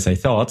bad as I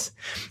thought.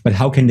 But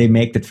how can they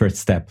make that first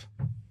step?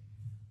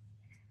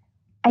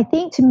 I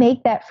think to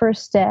make that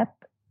first step,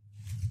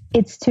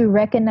 it's to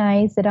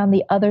recognize that on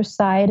the other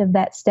side of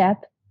that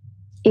step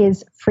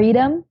is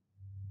freedom,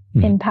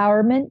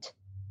 empowerment,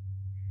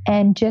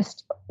 and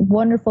just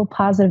wonderful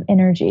positive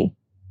energy.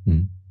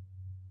 And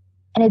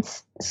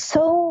it's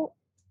so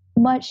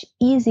much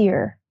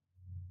easier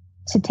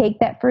to take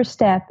that first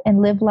step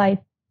and live life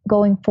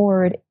going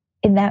forward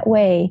in that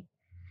way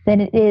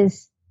than it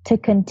is to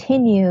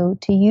continue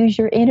to use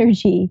your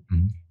energy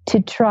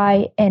to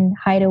try and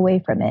hide away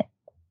from it.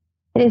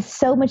 It is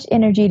so much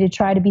energy to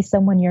try to be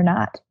someone you're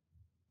not,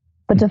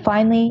 but to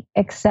finally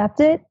accept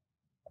it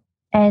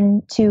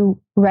and to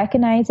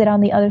recognize that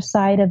on the other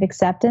side of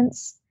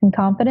acceptance and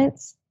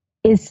confidence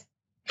is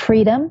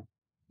freedom.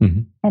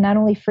 And not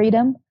only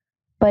freedom,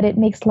 but it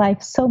makes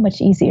life so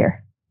much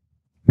easier.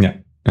 Yeah.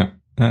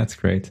 That's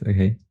great.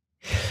 Okay.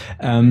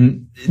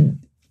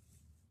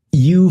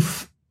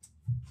 You've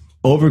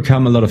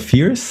overcome a lot of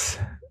fears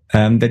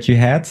that you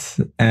had.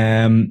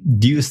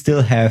 Do you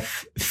still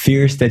have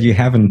fears that you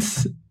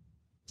haven't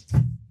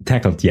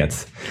tackled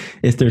yet?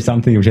 Is there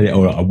something you say,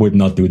 oh, I would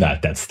not do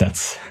that.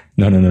 That's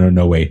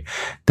no way.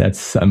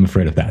 I'm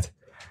afraid of that.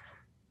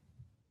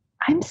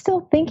 I'm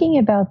still thinking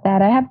about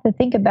that. I have to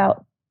think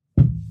about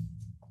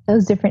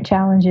those different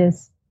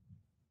challenges.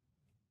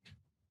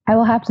 I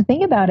will have to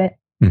think about it.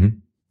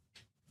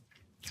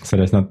 So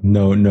there's no.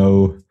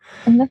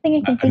 And nothing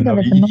I can think of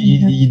at the moment.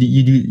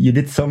 You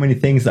did so many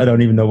things. I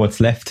don't even know what's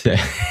left.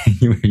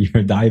 You're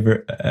a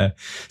diver,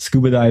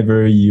 scuba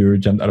diver. You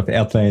jumped out of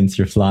airplanes.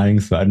 You're flying.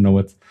 So I don't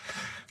know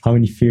how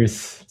many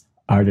fears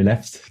are there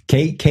left?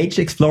 Cave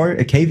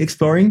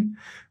exploring.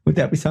 Would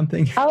that be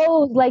something?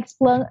 Oh, like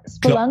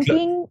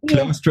spelunking?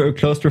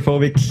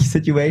 Claustrophobic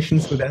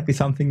situations. Would that be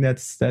something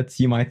that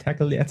you might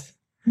tackle yet?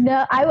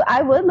 No,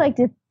 I would like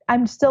to.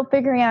 I'm still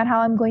figuring out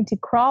how I'm going to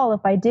crawl if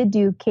I did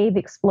do cave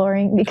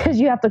exploring, because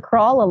you have to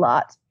crawl a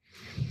lot.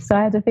 So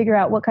I have to figure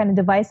out what kind of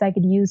device I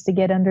could use to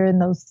get under in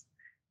those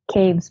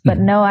caves. But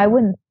no, I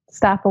wouldn't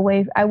stop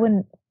away. I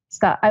wouldn't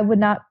stop. I would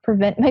not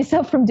prevent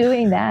myself from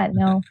doing that.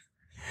 No.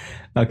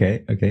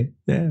 Okay.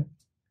 Yeah.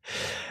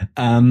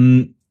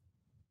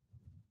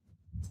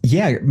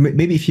 Yeah.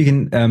 Maybe if you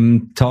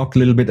can talk a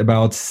little bit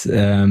about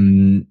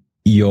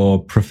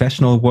your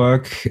professional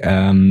work.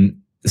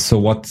 So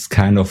what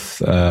kind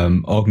of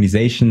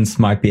organizations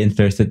might be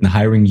interested in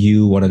hiring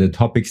you? What are the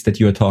topics that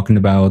you are talking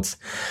about?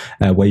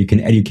 Where you can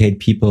educate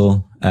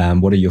people?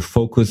 What are your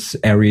focus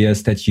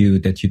areas that you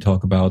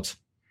talk about?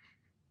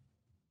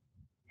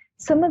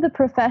 Some of the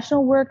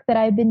professional work that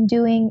I've been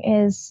doing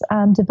is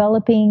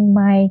developing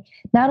my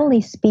not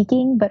only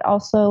speaking, but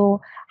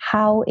also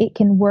how it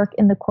can work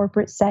in the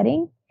corporate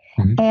setting.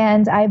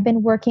 And I've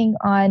been working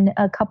on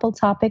a couple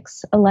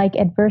topics like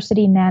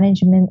adversity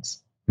management,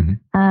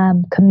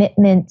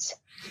 commitment,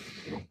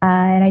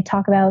 and I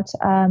talk about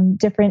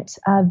different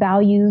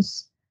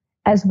values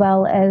as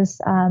well as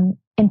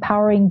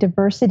empowering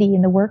diversity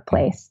in the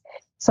workplace.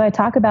 So I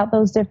talk about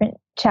those different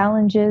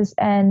challenges,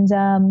 and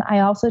I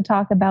also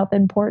talk about the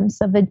importance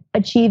of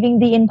achieving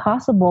the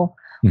impossible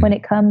when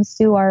it comes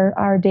to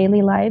our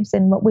daily lives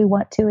and what we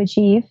want to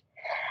achieve.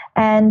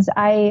 And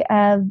I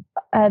have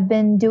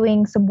been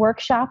doing some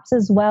workshops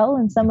as well,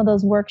 and some of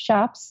those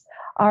workshops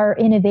are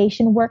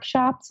innovation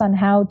workshops on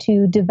how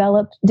to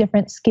develop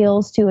different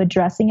skills to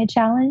addressing a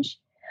challenge.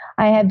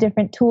 I have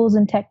different tools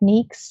and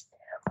techniques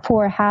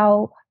for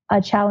how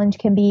a challenge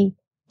can be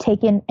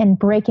taken and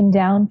broken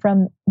down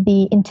from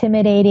the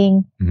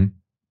intimidating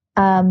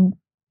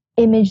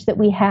image that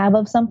we have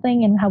of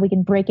something, and how we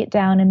can break it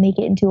down and make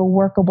it into a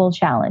workable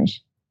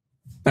challenge.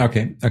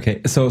 Okay.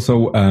 So,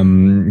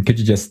 could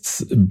you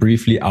just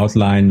briefly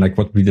outline what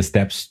would be the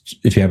steps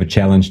if you have a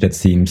challenge that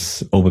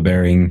seems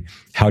overbearing?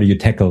 How do you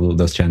tackle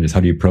those challenges? How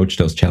do you approach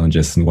those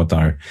challenges? And what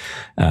are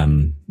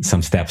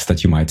some steps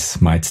that you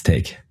might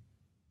take?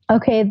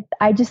 Okay.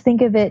 I just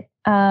think of it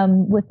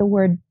with the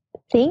word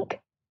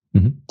think,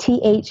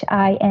 THINK.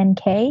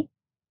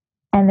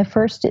 And the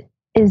first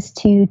is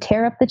to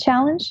tear up the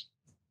challenge,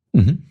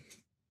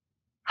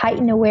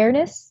 heighten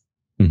awareness,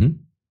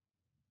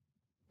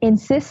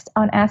 insist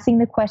on asking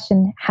the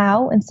question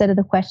how instead of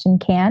the question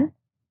can,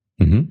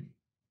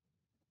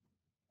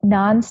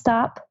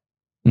 nonstop,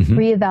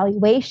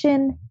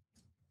 reevaluation,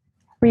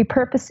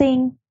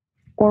 repurposing,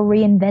 or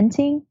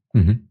reinventing.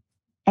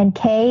 And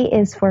K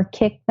is for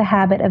kick the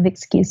habit of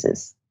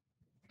excuses.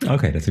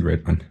 Okay, that's a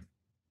great one.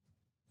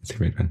 That's a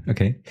great one.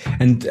 Okay.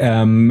 And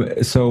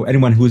so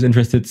anyone who's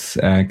interested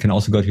can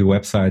also go to your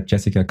website,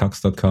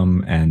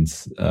 jessicacox.com, and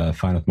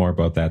find out more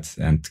about that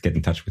and get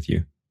in touch with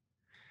you.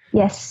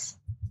 Yes.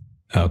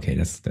 Okay,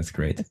 that's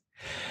great.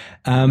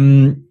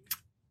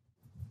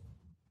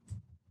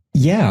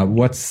 Yeah,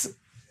 what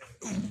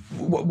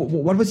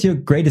was your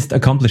greatest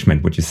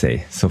accomplishment, would you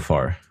say, so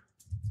far?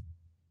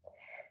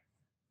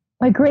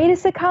 My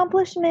greatest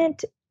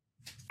accomplishment,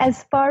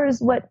 as far as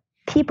what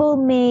people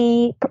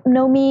may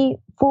know me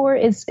for,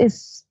 is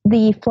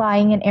the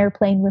flying an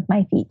airplane with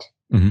my feet.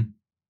 Mm-hmm.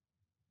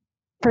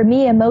 For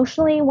me,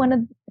 emotionally, one of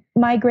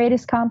my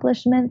greatest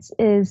accomplishments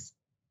is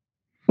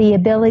the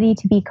ability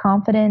to be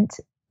confident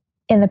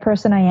in the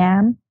person I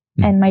am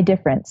and my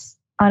difference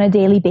on a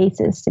daily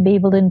basis, to be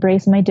able to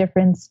embrace my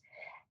difference.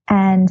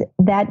 And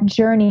that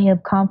journey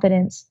of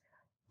confidence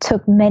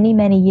took many,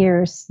 many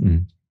years.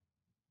 Mm.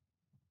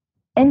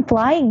 And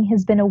flying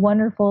has been a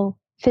wonderful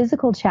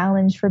physical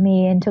challenge for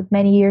me and took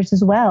many years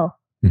as well.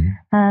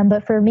 Mm-hmm.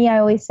 But for me, I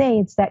always say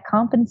it's that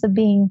confidence of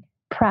being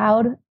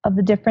proud of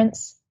the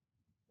difference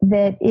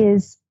that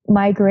is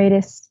my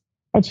greatest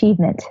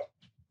achievement.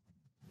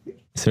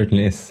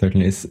 Certainly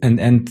is.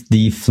 And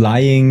the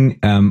flying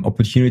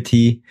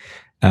opportunity,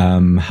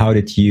 how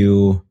did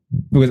you,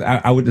 because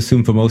I would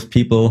assume for most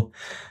people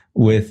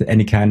with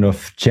any kind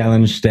of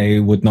challenge, they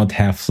would not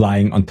have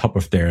flying on top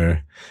of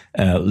their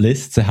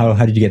list. So how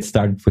did you get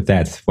started with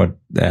that? What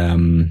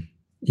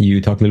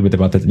you talk a little bit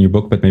about that in your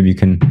book, but maybe you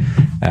can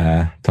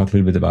talk a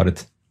little bit about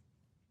it.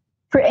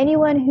 For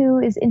anyone who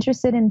is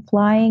interested in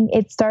flying,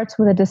 it starts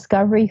with a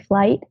discovery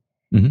flight.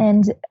 Mm-hmm.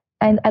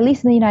 And at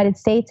least in the United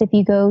States, if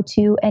you go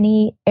to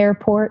any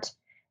airport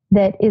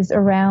that is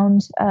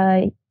around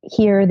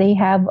here, they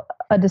have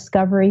a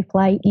discovery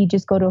flight. You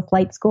just go to a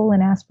flight school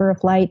and ask for a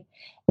flight.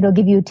 It'll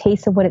give you a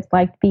taste of what it's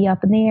like to be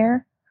up in the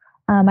air.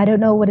 I don't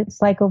know what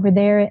it's like over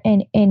there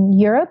in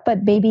Europe,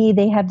 but maybe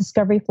they have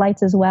discovery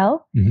flights as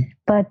well. Mm-hmm.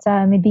 But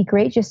it'd be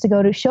great just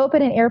to show up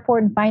at an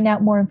airport and find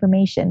out more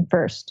information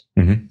first,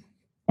 mm-hmm.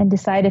 and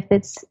decide if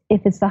it's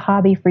the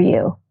hobby for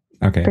you.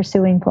 Okay.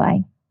 Pursuing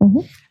flying. Mm-hmm.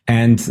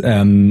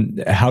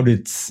 And how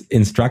did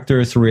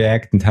instructors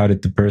react, and how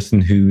did the person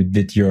who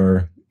did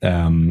your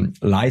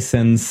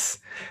license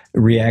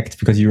react?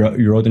 Because you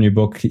wrote in your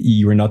book,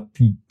 you were not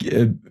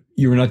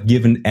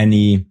given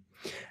any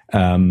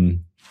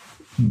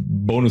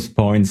bonus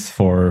points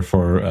for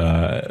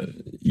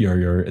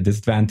your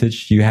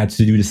disadvantage. You had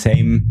to do the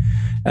same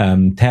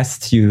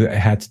test. You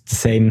had the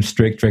same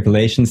strict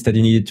regulations that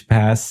you needed to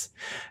pass.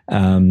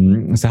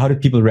 So how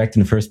did people react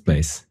in the first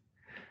place?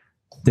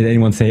 Did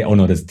anyone say, "Oh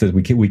no,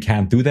 we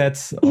can't do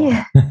that"?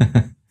 Yeah.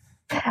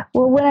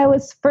 Well, when I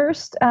was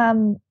first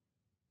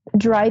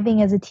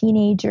driving as a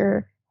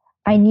teenager,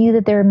 I knew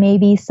that there may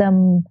be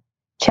some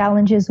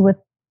challenges with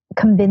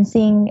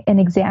convincing an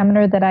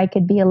examiner that I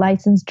could be a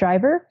licensed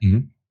driver.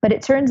 Mm-hmm. But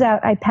it turns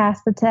out I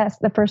passed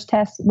the first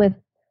test with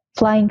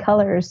flying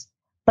colors.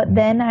 But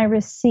then I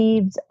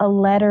received a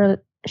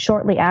letter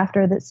shortly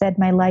after that said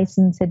my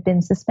license had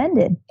been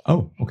suspended.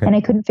 Oh, okay. And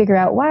I couldn't figure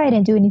out why. I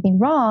didn't do anything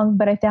wrong,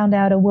 but I found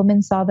out a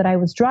woman saw that I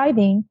was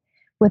driving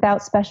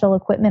without special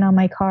equipment on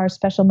my car,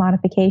 special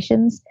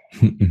modifications.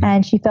 Mm-hmm.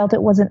 And she felt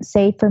it wasn't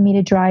safe for me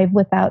to drive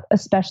without a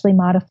specially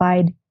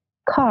modified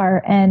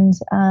car. And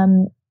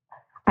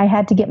I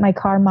had to get my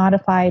car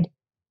modified.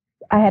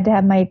 I had to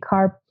have my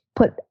car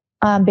put,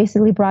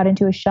 basically brought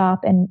into a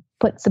shop and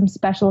put some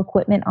special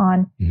equipment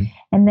on. Mm-hmm.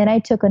 And then I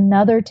took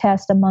another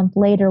test a month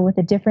later with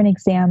a different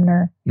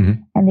examiner.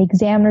 Mm-hmm. And the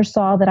examiner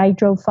saw that I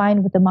drove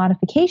fine with the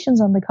modifications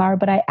on the car,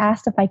 but I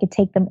asked if I could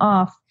take them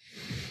off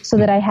so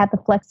that I had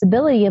the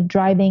flexibility of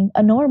driving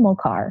a normal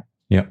car.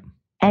 Yeah.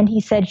 And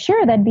he said,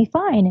 sure, that'd be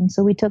fine. And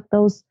so we took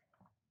those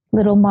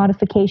little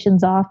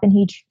modifications off, and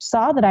he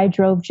saw that I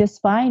drove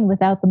just fine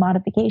without the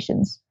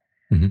modifications.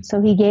 Mm-hmm.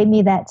 So he gave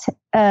me that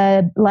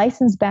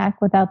license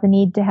back without the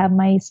need to have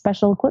my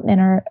special equipment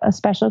or a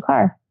special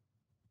car.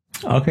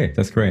 Okay,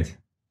 that's great.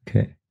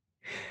 Okay.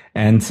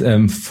 And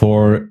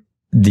for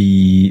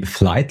the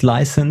flight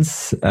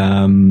license,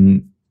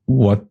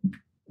 what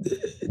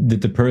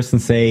did the person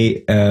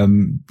say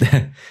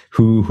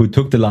who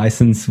took the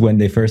license when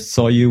they first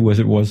saw you?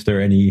 Was there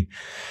any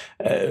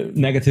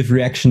negative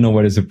reaction, or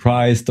were they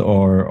surprised,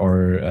 or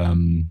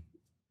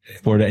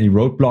were there any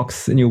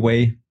roadblocks in your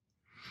way?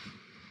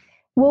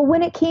 Well,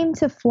 when it came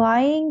to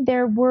flying,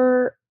 there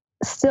were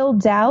still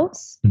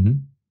doubts, mm-hmm.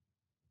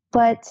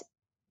 but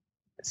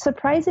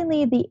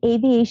surprisingly, the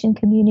aviation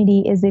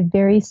community is a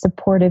very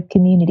supportive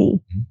community.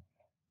 Mm-hmm.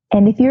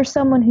 And if you're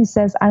someone who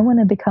says, I want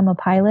to become a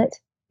pilot,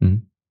 mm-hmm.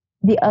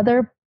 the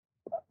other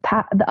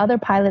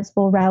pilots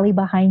will rally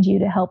behind you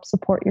to help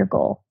support your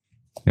goal.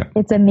 Yeah.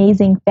 It's an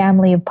amazing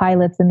family of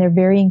pilots, and they're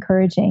very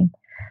encouraging.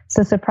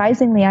 So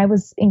surprisingly, I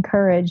was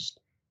encouraged.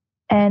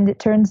 And it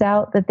turns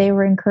out that they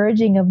were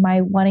encouraging of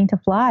my wanting to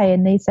fly.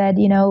 And they said,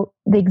 the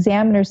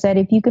examiner said,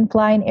 if you can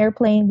fly an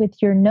airplane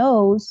with your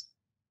nose,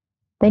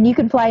 then you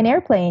can fly an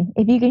airplane.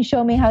 If you can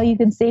show me how you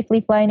can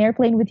safely fly an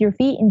airplane with your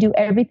feet and do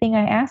everything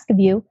I ask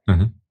of you,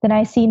 mm-hmm. then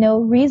I see no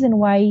reason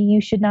why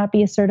you should not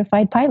be a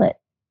certified pilot.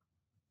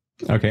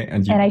 Okay,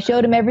 and I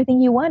showed him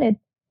everything he wanted.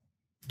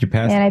 You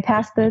passed, and I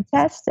passed the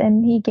test,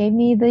 and he gave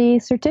me the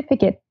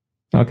certificate.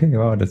 Okay,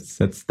 wow,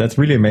 that's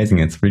really amazing.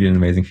 It's really an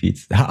amazing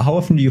feat. How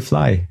often do you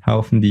fly? How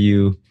often do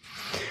you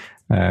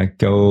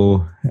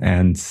go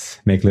and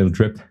make a little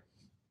trip?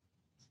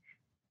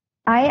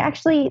 I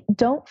actually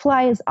don't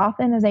fly as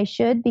often as I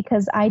should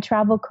because I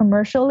travel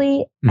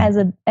commercially as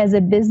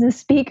a business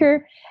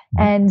speaker,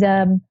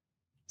 and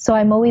so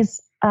I'm always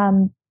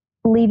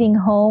leaving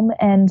home.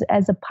 And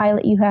as a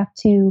pilot, you have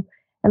to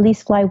at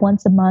least fly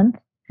once a month.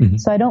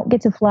 So I don't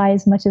get to fly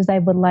as much as I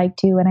would like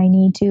to, and I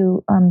need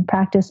to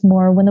practice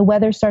more. When the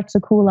weather starts to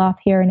cool off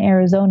here in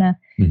Arizona,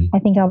 I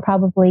think I'll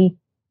probably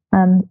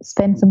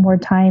spend some more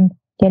time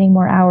getting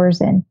more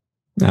hours in.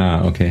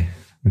 Okay.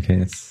 I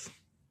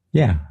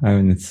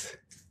mean, it's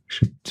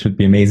should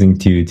be amazing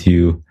to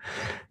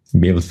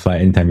be able to fly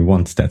anytime you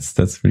want.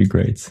 That's really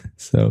great.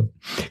 So,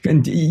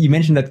 and you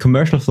mentioned that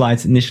commercial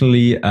flights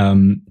initially,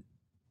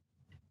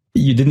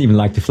 you didn't even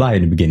like to fly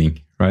in the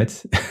beginning, right?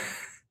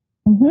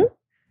 Mm-hmm.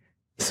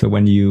 So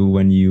when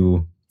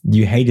you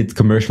hated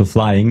commercial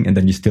flying and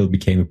then you still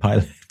became a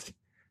pilot.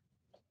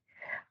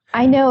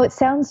 I know it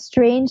sounds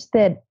strange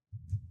that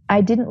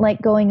I didn't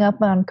like going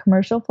up on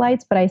commercial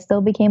flights, but I still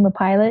became a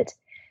pilot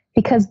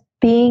because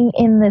being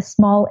in the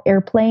small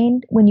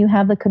airplane when you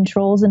have the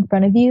controls in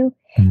front of you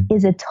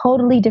is a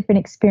totally different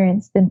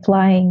experience than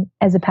flying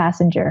as a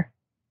passenger.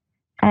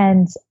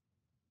 And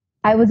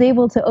I was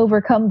able to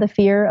overcome the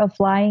fear of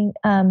flying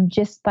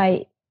just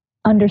by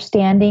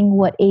understanding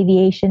what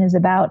aviation is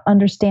about,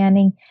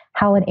 understanding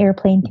how an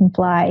airplane can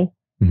fly,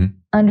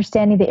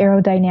 understanding the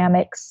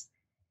aerodynamics.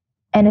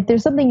 And if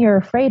there's something you're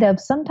afraid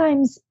of,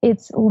 sometimes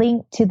it's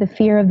linked to the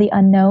fear of the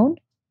unknown.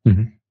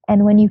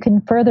 And when you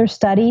can further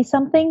study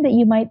something that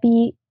you might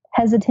be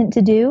hesitant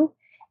to do,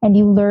 and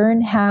you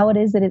learn how it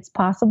is that it's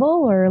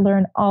possible or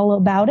learn all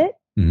about it,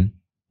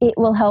 it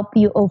will help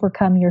you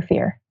overcome your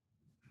fear.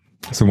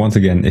 So once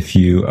again, if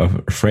you are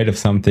afraid of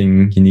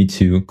something, you need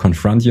to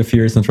confront your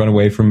fears and run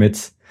away from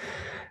it,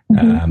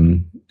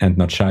 and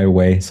not shy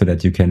away, so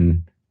that you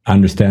can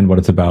understand what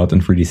it's about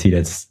and really see that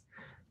it's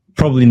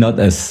probably not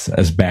as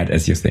bad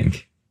as you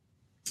think.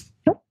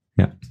 Yep.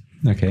 Yeah.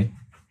 Okay.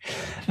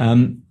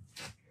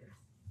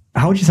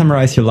 How would you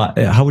summarize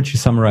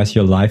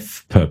your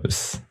life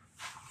purpose?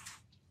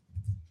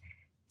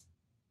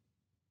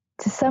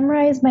 To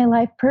summarize my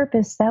life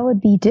purpose, that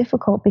would be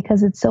difficult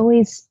because it's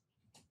always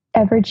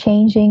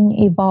ever-changing,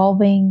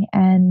 evolving,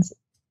 and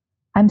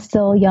I'm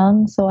still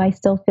young, so I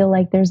still feel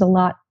like there's a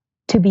lot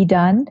to be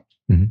done.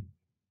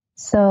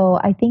 So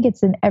I think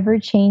it's an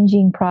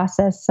ever-changing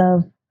process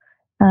of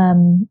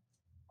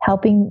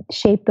helping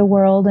shape the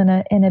world in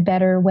a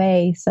better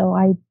way. So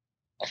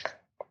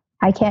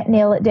I can't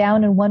nail it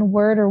down in one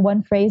word or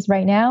one phrase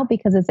right now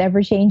because it's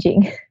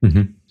ever-changing.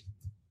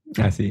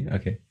 I see.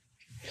 Okay.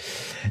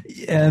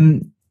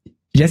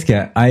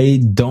 Jessica,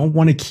 I don't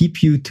want to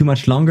keep you too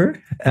much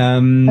longer.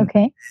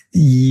 Okay.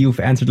 You've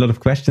answered a lot of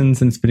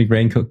questions and it's been a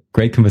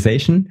great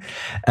conversation.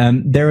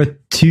 There are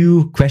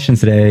two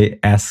questions that I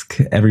ask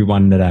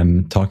everyone that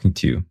I'm talking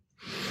to.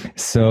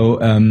 So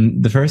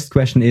the first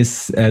question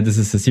is, this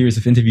is a series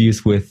of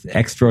interviews with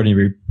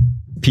extraordinary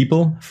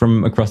people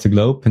from across the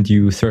globe, and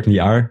you certainly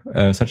are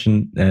such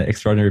an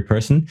extraordinary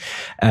person.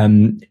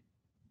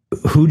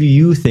 Who do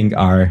you think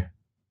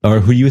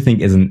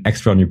is an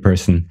extraordinary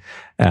person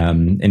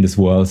in this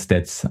world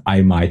that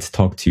I might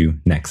talk to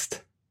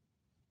next?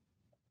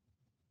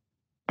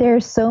 There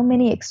are so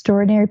many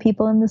extraordinary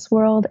people in this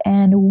world,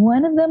 and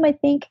one of them I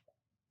think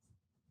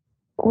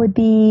would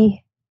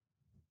be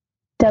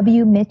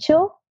W.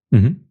 Mitchell,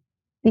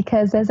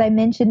 because as I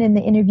mentioned in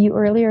the interview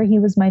earlier, he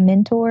was my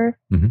mentor,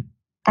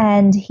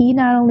 and he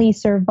not only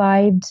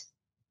survived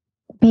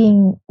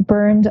being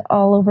burned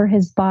all over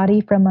his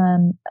body from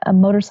a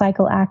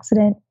motorcycle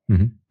accident,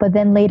 but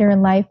then later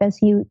in life, as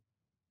he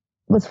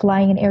was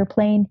flying an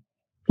airplane,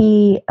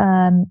 he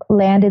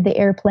landed the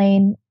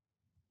airplane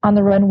on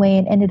the runway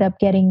and ended up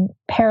getting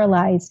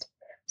paralyzed.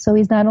 So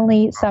he's not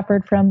only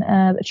suffered from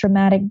a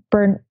traumatic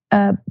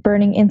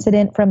burning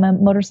incident from a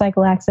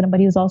motorcycle accident, but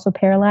he was also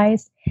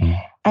paralyzed.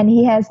 And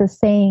he has a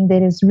saying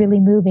that is really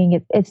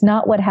moving. It's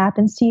not what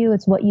happens to you,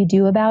 it's what you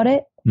do about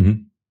it.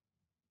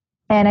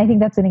 And I think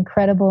that's an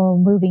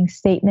incredible, moving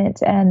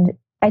statement. And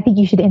I think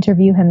you should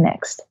interview him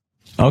next.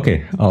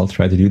 Okay, I'll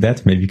try to do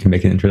that. Maybe you can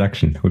make an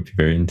introduction. It would be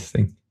very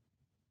interesting.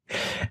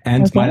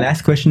 And my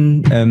last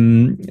question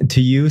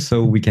to you,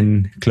 so we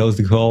can close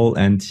the call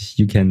and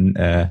you can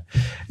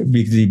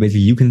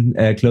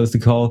close the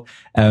call.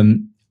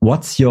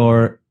 What's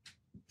your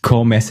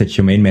core message,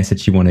 your main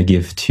message you want to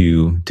give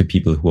to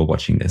people who are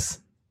watching this?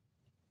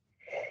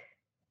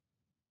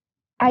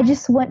 I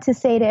just want to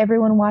say to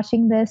everyone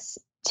watching this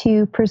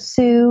to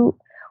pursue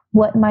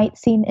what might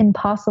seem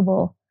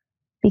impossible,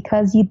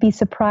 because you'd be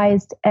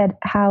surprised at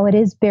how it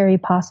is very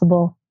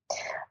possible.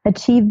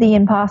 Achieve the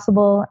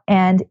impossible,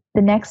 and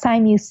the next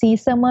time you see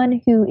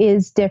someone who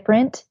is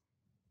different,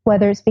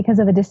 whether it's because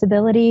of a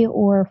disability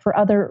or for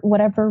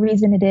whatever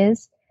reason it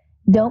is,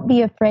 don't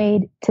be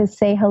afraid to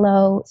say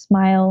hello,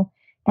 smile,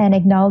 and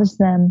acknowledge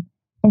them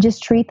and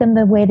just treat them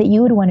the way that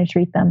you would want to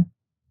treat them.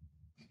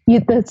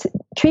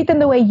 Treat them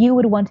the way you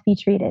would want to be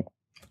treated.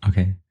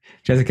 Okay.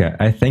 Jessica,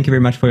 I thank you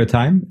very much for your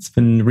time. It's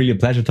been really a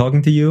pleasure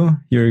talking to you.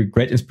 You're a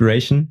great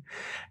inspiration,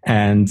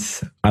 and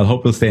I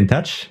hope we'll stay in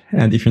touch.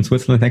 And if you're in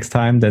Switzerland next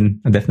time, then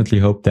I definitely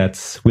hope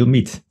that we'll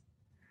meet.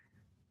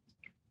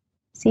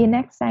 See you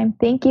next time.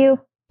 Thank you.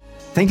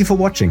 Thank you for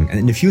watching, and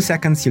in a few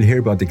seconds you'll hear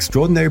about the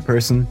extraordinary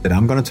person that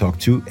I'm going to talk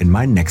to in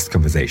my next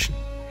conversation.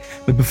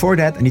 But before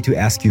that, I need to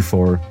ask you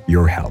for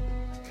your help.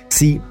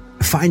 See,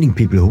 finding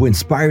people who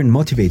inspire and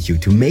motivate you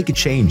to make a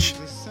change,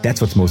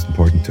 that's what's most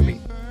important to me.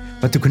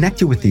 But to connect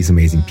you with these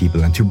amazing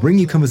people and to bring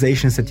you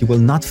conversations that you will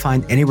not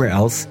find anywhere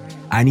else,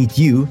 I need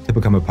you to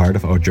become a part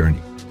of our journey.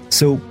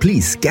 So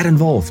please get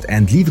involved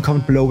and leave a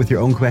comment below with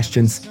your own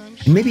questions,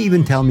 and maybe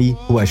even tell me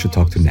who I should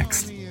talk to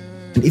next.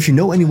 And if you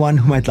know anyone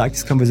who might like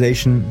this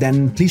conversation,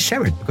 then please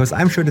share it, because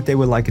I'm sure that they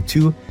will like it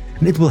too,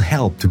 and it will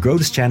help to grow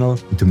this channel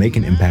and to make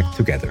an impact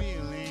together.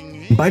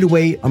 And by the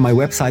way, on my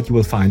website you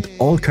will find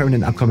all current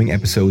and upcoming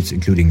episodes,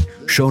 including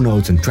show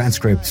notes and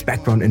transcripts,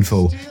 background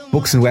info,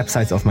 books and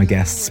websites of my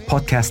guests,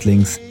 podcast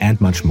links, and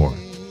much more.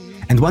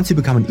 And once you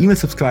become an email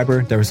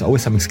subscriber, there is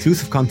always some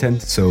exclusive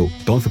content, so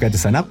don't forget to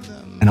sign up,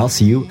 and I'll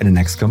see you in the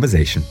next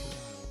conversation.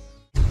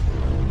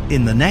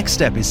 In the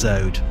next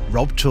episode,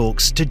 Rob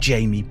talks to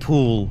Jamie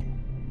Poole.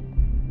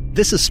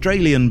 This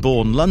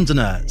Australian-born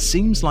Londoner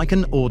seems like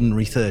an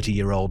ordinary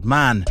 30-year-old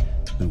man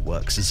who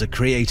works as a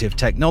creative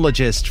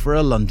technologist for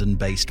a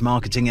London-based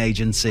marketing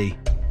agency.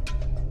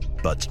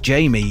 But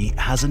Jamie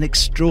has an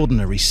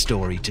extraordinary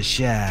story to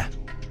share.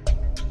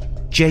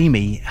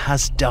 Jamie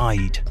has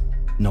died,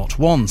 not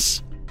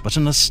once, but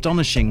an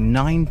astonishing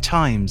 9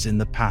 times in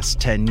the past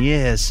 10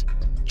 years,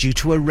 due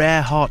to a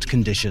rare heart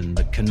condition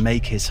that can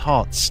make his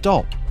heart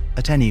stop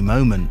at any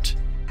moment.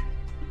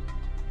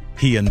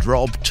 He and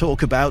Rob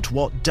talk about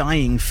what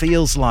dying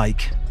feels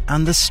like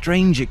and the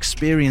strange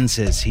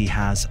experiences he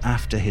has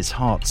after his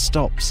heart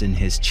stops in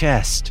his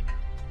chest,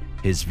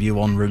 his view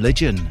on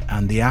religion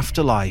and the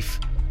afterlife,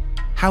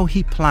 how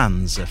he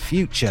plans a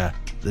future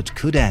that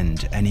could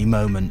end any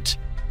moment,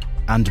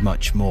 and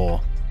much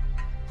more.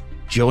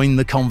 Join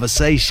the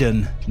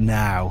conversation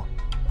now.